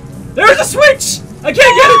switch. There's a switch. I can't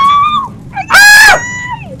get it. Ah!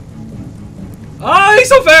 Ah! He's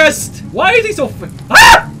so fast. Why is he so fast?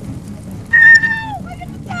 Ah!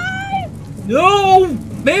 No!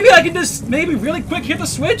 Maybe I can just really quick hit the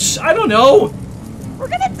switch? I don't know. We're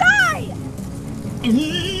gonna die!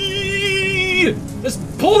 Just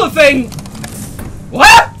pull the thing!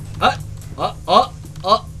 What?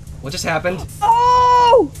 What just happened?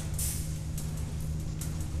 Oh!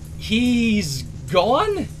 He's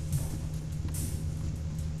gone?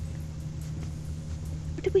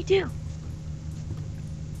 What did we do?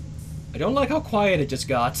 I don't like how quiet it just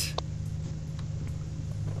got.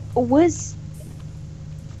 Was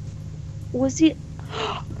he...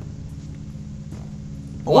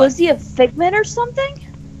 What? Was he a figment or something?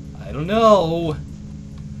 I don't know.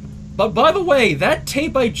 But by the way, that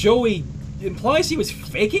tape by Joey implies he was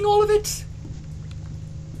faking all of it?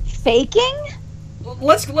 Faking?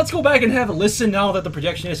 Let's go back and have a listen now that the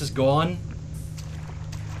projectionist is gone.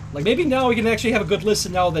 Like, maybe now we can actually have a good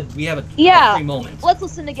listen now that we have a free moment. Let's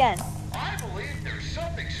listen again. I believe there's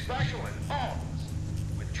something special in all of us.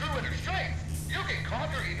 With true inner strength, you can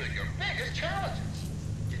conquer even your biggest challenges.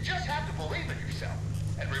 You just have to believe in yourself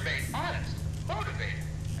and remain honest, motivated,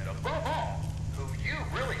 and above all, who you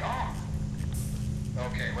really are.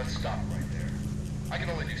 Okay, let's stop right there. I can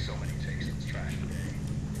only do so many takes in this trash today.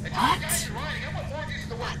 And to you guys are riding, I want more of these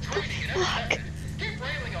the word dreaming and every message. Keep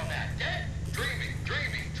railing on that, get? Dreaming,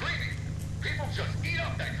 dreaming, dreaming. People just eat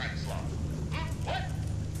up that kind of slop. What?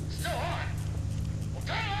 Still on? Well,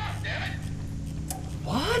 turn it off, damn it!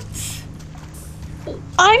 What?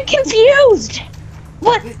 I'm confused!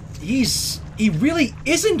 What? He really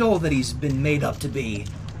isn't all that he's been made up to be.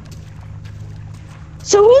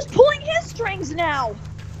 So who's pulling his strings now?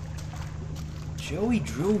 Joey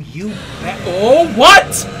drew you back. Oh,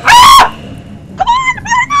 what? Ah! Come on,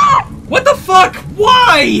 Amanda! What the fuck?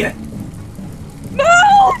 Why?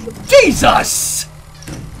 Move! Jesus!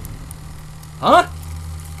 Huh?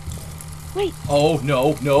 Wait. Oh,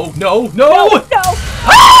 no. No!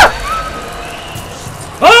 Ah!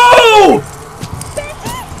 Oh! Bendy!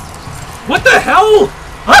 What the hell?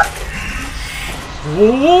 Huh?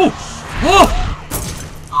 Oh! Oh!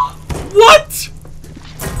 What?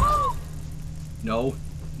 No.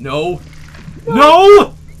 No!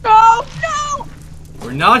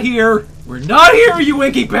 We're not here. We're not here, you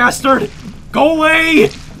inky bastard! Go away!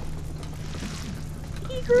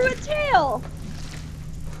 He grew a tail!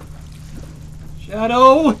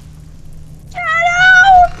 Shadow!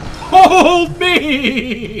 Hold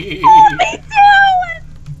me! Oh, me too!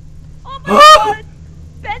 Oh my god!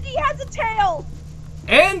 Bendy has a tail!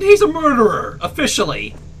 And he's a murderer,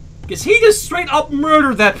 officially. Because he just straight up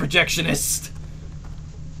murdered that projectionist.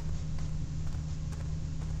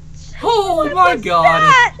 Oh my god.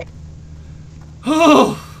 That?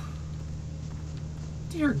 Oh.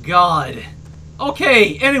 Dear god.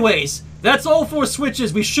 Okay, anyways, that's all 4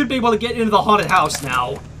 switches. We should be able to get into the haunted house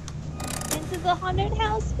now. Into the haunted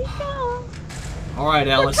house we go. Alright,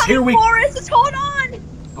 Alice, We're here we... Forrest, just hold on!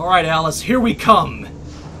 Alright, Alice, here we come.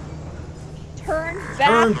 Turn back.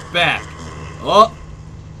 Turn back. Oh.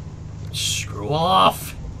 Screw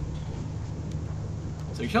off.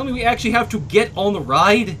 So you're telling me we actually have to get on the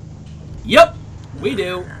ride? Yep, we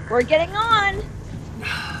do. We're getting on.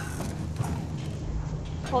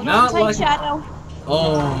 Hold Not on tight, like- Shadow.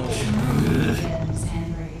 Oh. Yes,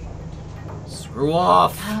 Henry. Screw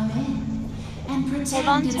off. Come in and pretend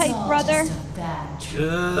on it's tight, all brother. just a bad dream.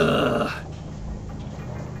 Ugh.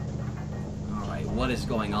 Alright, what is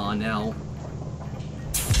going on now?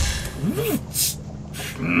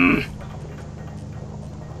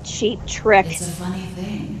 Cheap trick. It's a funny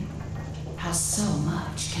thing how so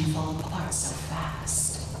much can fall apart so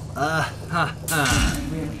fast.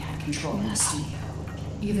 You really had control of the studio.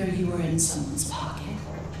 Either you were in someone's pocket,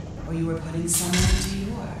 or you were putting someone into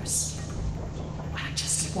yours. I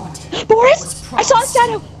just just wanted. Boris, I saw a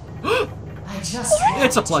shadow. I just want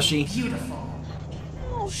It's a to be plushie. beautiful.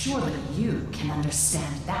 Surely you can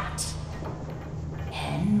understand that.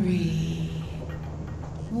 Henry,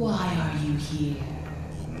 why are you here?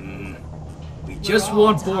 We just We're all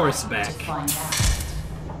want Boris dying back. to find out.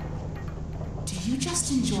 Do you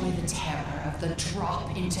just enjoy the terror of the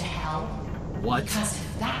drop into hell? What? Because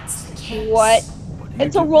if that's the case, What? What do you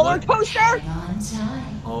It's a do? roller What? coaster. hang on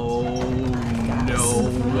tight. Oh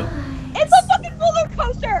no. It's a fucking roller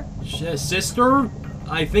coaster. Sister,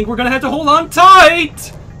 I think we're gonna have to hold on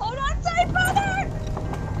tight! Hold on tight, brother.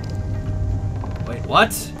 Wait,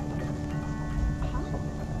 what?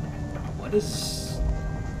 What is...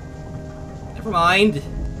 Never mind.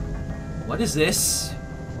 What is this?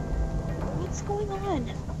 What's going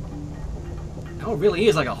on? Oh, it really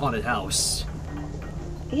is like a haunted house.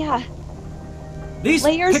 Yeah, These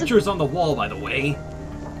Layers of- pictures on the wall, by the way.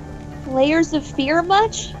 layers of fear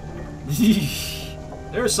much?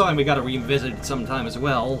 There's something we gotta revisit sometime as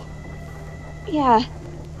well. Yeah.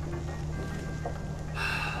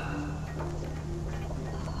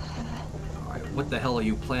 Alright, what the hell are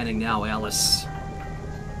you planning now, Alice?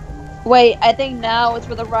 Wait, I think now is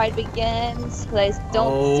where the ride begins. 'Cause I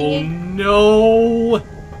don't see it. No!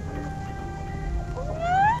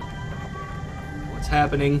 What's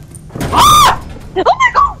happening? Oh my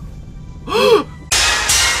god!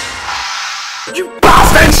 You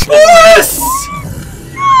bastard! Boris!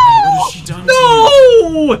 What has she done to you?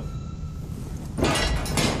 No!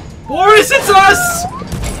 Boris, it's us!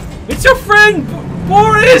 It's your friend,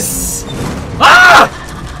 Boris! Ah!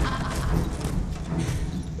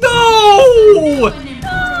 No!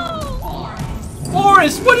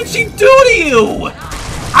 Boris, what did she do to you?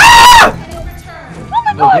 Ah! Oh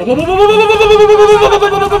my god!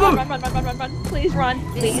 Run. Please run.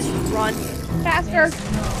 Please run. Faster.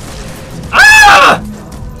 Ah!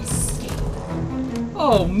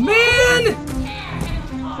 Oh man!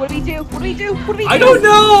 What do we do? What do we do? What do we do? I don't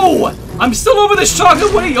know! I'm still over this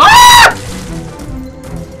chocolate. What are you? Ah!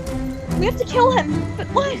 We have to kill him. But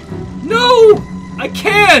what? No! I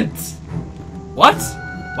can't! What?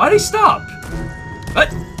 Why'd he stop? What?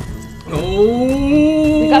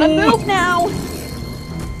 Oh! We gotta move now.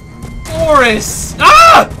 Boris!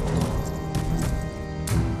 Ah!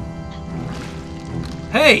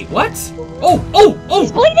 Hey, what? Oh!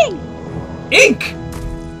 He's bleeding. Ink!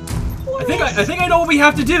 I think I know what we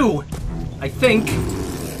have to do. I think.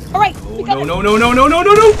 All right. Oh, we gotta... no!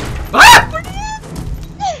 Ah!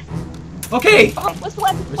 Okay. Oh, what's the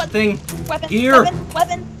weapon? Where's the What? thing? Weapon. Here.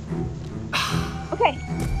 Weapon. Okay.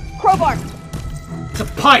 Crowbar. It's a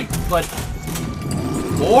pipe, but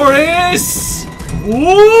Boris!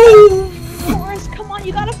 Woo! Boris, come on,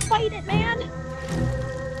 you gotta fight it, man.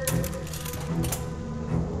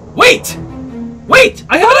 Wait!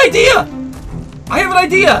 I have an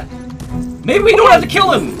idea! Maybe we don't have to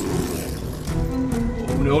kill him!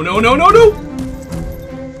 Oh, no!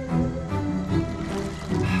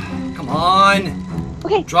 Come on!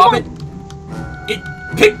 Okay, Drop come it!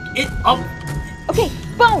 on. Pick it up! Okay,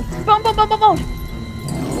 bone!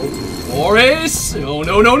 Boris! Oh,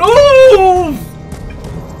 no!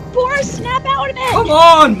 Boris, snap out of it! Come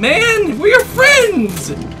on, man! We're your friends!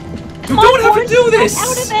 You don't have to do this! Snap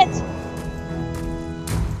out of it!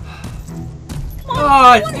 Come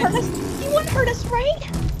on, you wouldn't hurt us. You wouldn't hurt us, right?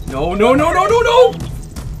 No!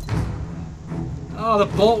 Oh, the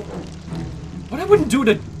bolt. What I wouldn't do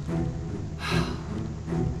to...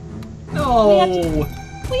 No!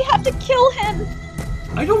 We have to kill him!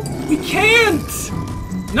 We can't!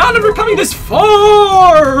 Not after coming this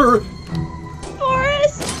far!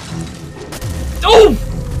 Boris! Oh!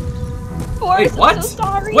 Boris, Wait, what? I'm so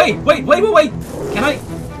sorry. Wait! Can I...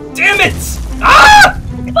 Damn it! Ah!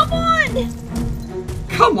 Come on!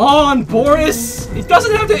 Come on, Boris! It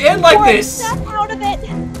doesn't have to end like Boris, this! snap out of it!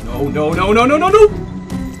 No!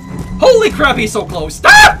 Holy crap, he's so close!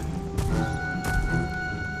 Ah!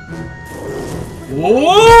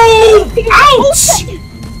 Whoa! Ouch!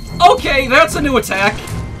 Okay, that's a new attack.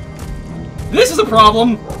 This is a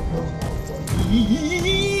problem.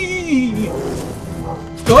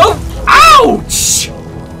 Oh! Ouch!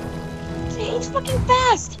 He's fucking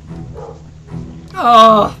fast!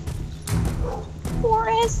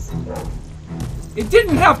 Boris! It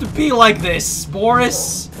didn't have to be like this,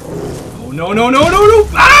 Boris. Oh, no! Ow!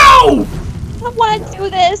 I don't want to do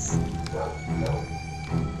this!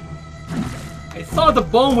 I thought the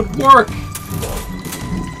bone would work.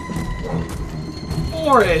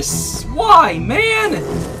 Boris, why, man?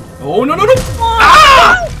 Oh, no!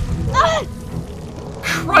 Ah!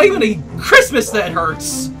 Criminy Christmas, that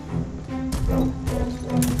hurts.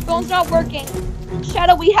 Phone's not working.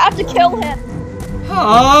 Shadow, we have to kill him.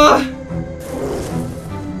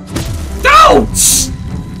 Ouch!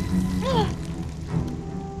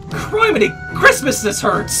 Criminy Christmas, this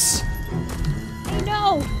hurts! I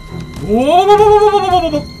know. Whoa, whoa, whoa, whoa, whoa,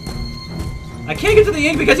 whoa, whoa. I can't get to the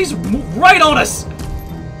ink because he's right on us!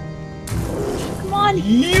 Come on.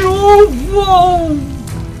 Whoa!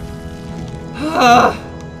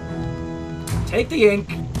 Take the ink.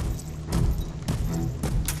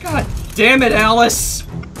 God damn it, Alice!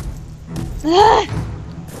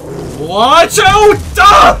 Watch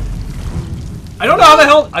out! I don't know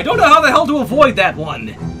how the hell to avoid that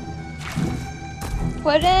one.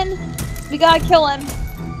 Put in. We gotta kill him.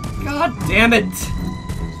 God damn it!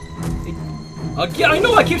 Again, I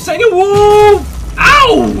know I keep saying it. Whoa!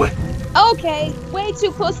 Ow! Okay, way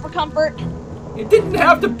too close for comfort. It didn't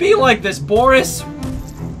have to be like this, Boris.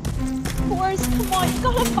 Boris, come on, you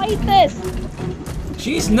gotta fight this.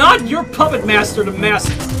 She's not your puppet master to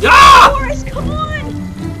master. Ah! Boris, come on!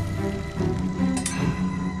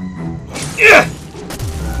 Yeah!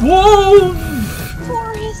 Whoa!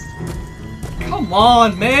 Boris! Come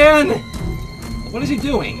on, man! What is he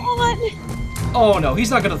doing? Come on! Oh no, he's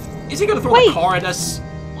not gonna. Is he gonna throw the car at us?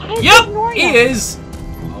 Why is Yep, ignoring he us? is.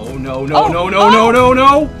 Oh no, no, no, no, no, no,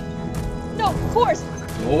 no! No, Boris!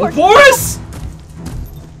 Oh, Boris!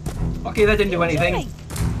 Okay, that didn't do anything.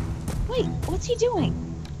 Wait, what's he doing?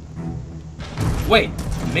 Wait,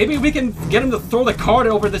 maybe we can get him to throw the card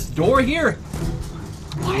over this door here?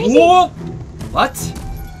 Why is Whoa! What?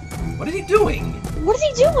 What is he doing? What is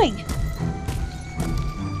he doing?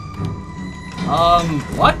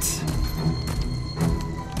 What?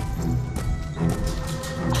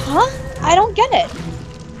 Huh? I don't get it.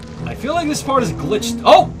 I feel like this part is glitched.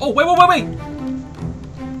 Oh, wait, wait, wait, wait!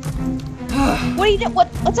 What are you doing?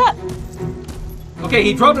 What's up? Okay,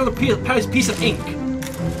 he dropped another piece of ink.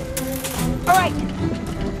 Alright.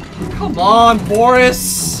 Come on,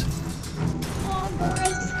 Boris! Come on,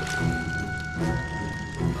 Boris.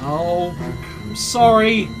 Oh, I'm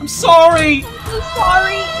sorry. I'm sorry! I'm so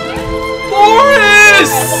sorry.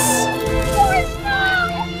 Boris! Boris, no!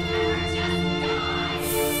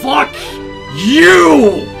 Fuck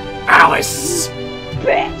you, Alice!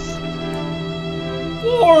 Bitch!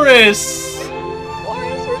 Boris!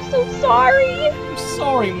 Boris, we're so sorry. I'm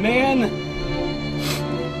sorry, man.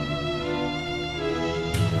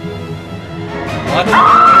 What?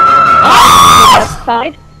 That's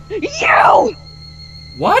fine. You!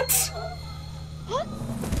 What? Huh?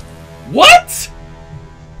 What?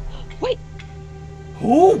 Wait.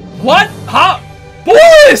 Who? What? Huh?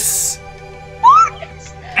 Boris!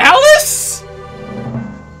 Boris! Alice?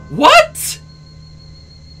 What?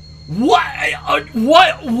 What?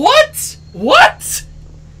 What? What? What?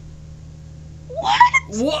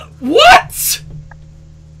 What? What?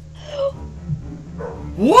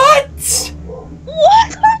 What?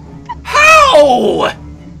 What? How?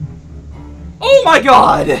 Oh my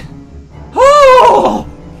god! Oh!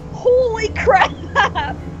 Holy crap!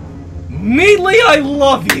 Meatly, I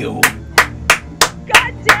love you!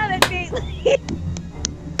 God damn it, Meatly!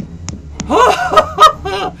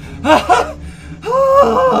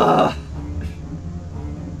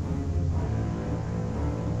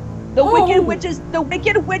 The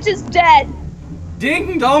wicked witch is dead!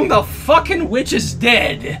 Ding dong, the fucking witch is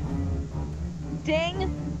dead!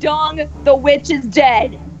 Ding dong, the witch is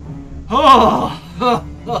dead! Oh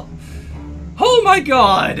my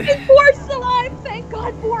god! And Boris is alive! Thank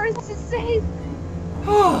God Boris is safe!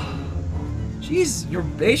 Oh, jeez, your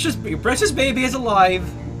precious baby is alive.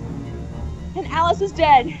 And Alice is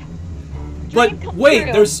dead. But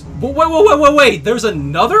wait, wait, there's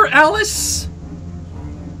another Alice?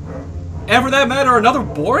 And for that matter, another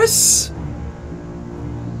Boris?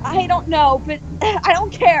 I don't know, but I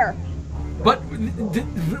don't care. But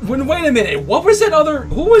wait a minute, who was that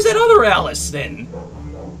other Alice then?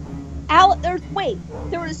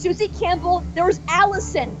 There was Susie Campbell, there was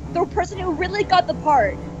Allison, the person who really got the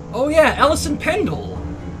part. Oh yeah, Allison Pendle.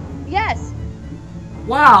 Yes.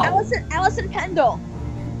 Wow. Allison Pendle.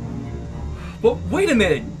 But wait a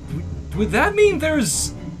minute, would that mean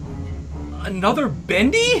there's another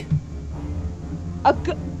Bendy?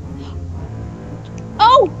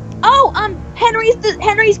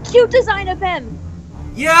 Henry's cute design of him.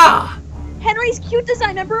 Yeah. Henry's cute design.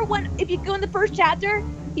 Remember if you go in the first chapter,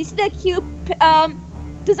 you see that cute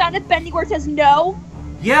design of Bendy where it says no?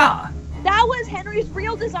 Yeah. That was Henry's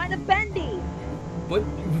real design of Bendy. But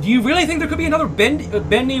do you really think there could be another Bendy?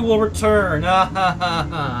 Bendy will return.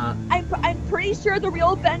 I'm pretty sure the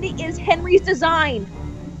real Bendy is Henry's design.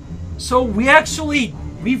 So we've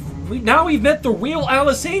met the real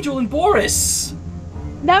Alice Angel and Boris.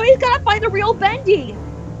 Now he's gotta find the real Bendy.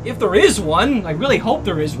 If there is one, I really hope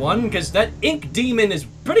there is one, because that ink demon is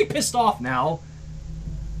pretty pissed off now.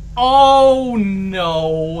 Oh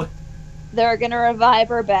no. They're gonna revive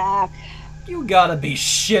her back. You gotta be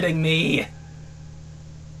shitting me.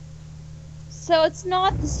 So it's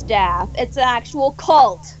not the staff, it's an actual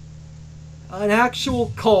cult. An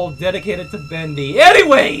actual cult dedicated to Bendy.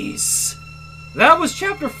 Anyways, that was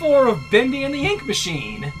chapter 4 of Bendy and the Ink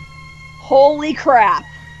Machine. Holy crap.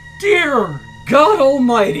 Dear God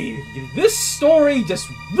Almighty, this story just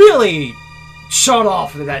really shot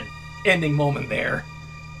off at that ending moment there.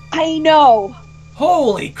 I know.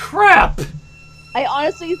 Holy crap! I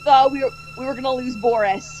honestly thought we were gonna lose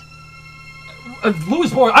Boris.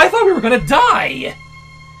 Lose Boris? I thought we were gonna die!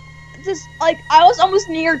 Just, like, I was almost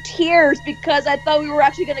near tears because I thought we were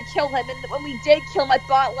actually gonna kill him, and when we did kill him, I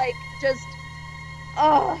thought, like, just...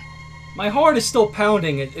 My heart is still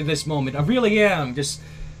pounding at this moment. I really am. Just...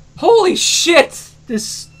 Holy shit!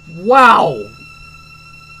 This... Wow!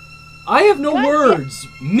 I have no words.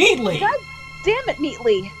 Meatly! God damn it,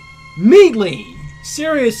 Meatly! Meatly!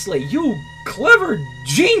 Seriously, you clever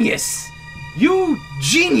genius! You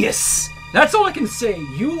genius! That's all I can say.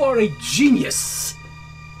 You are a genius.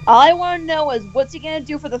 All I want to know is, what's he gonna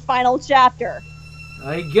do for the final chapter?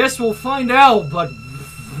 I guess we'll find out, but...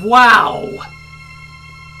 Wow!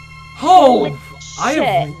 Oh! I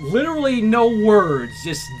have literally no words.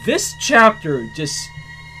 Just, this chapter, just...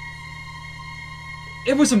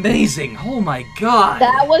 It was amazing. Oh my god.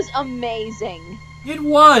 That was amazing. It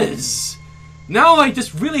was! Now I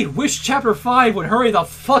just really wish Chapter 5 would hurry the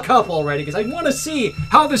fuck up already, because I want to see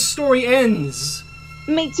how this story ends.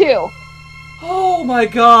 Me too. Oh my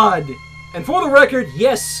god! And for the record,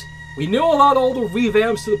 yes, we know about all the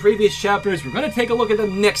revamps to the previous chapters. We're going to take a look at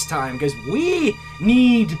them next time, because we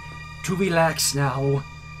need to relax now.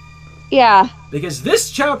 Yeah. Because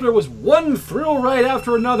this chapter was one thrill ride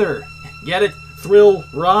after another. Get it? Thrill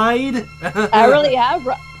ride? I really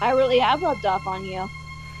have rubbed off on you.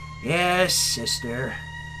 Yes, sister.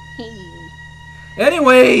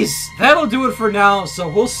 Anyways, that'll do it for now, so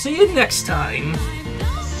we'll see you next time.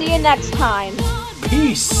 See you next time.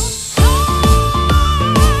 Peace.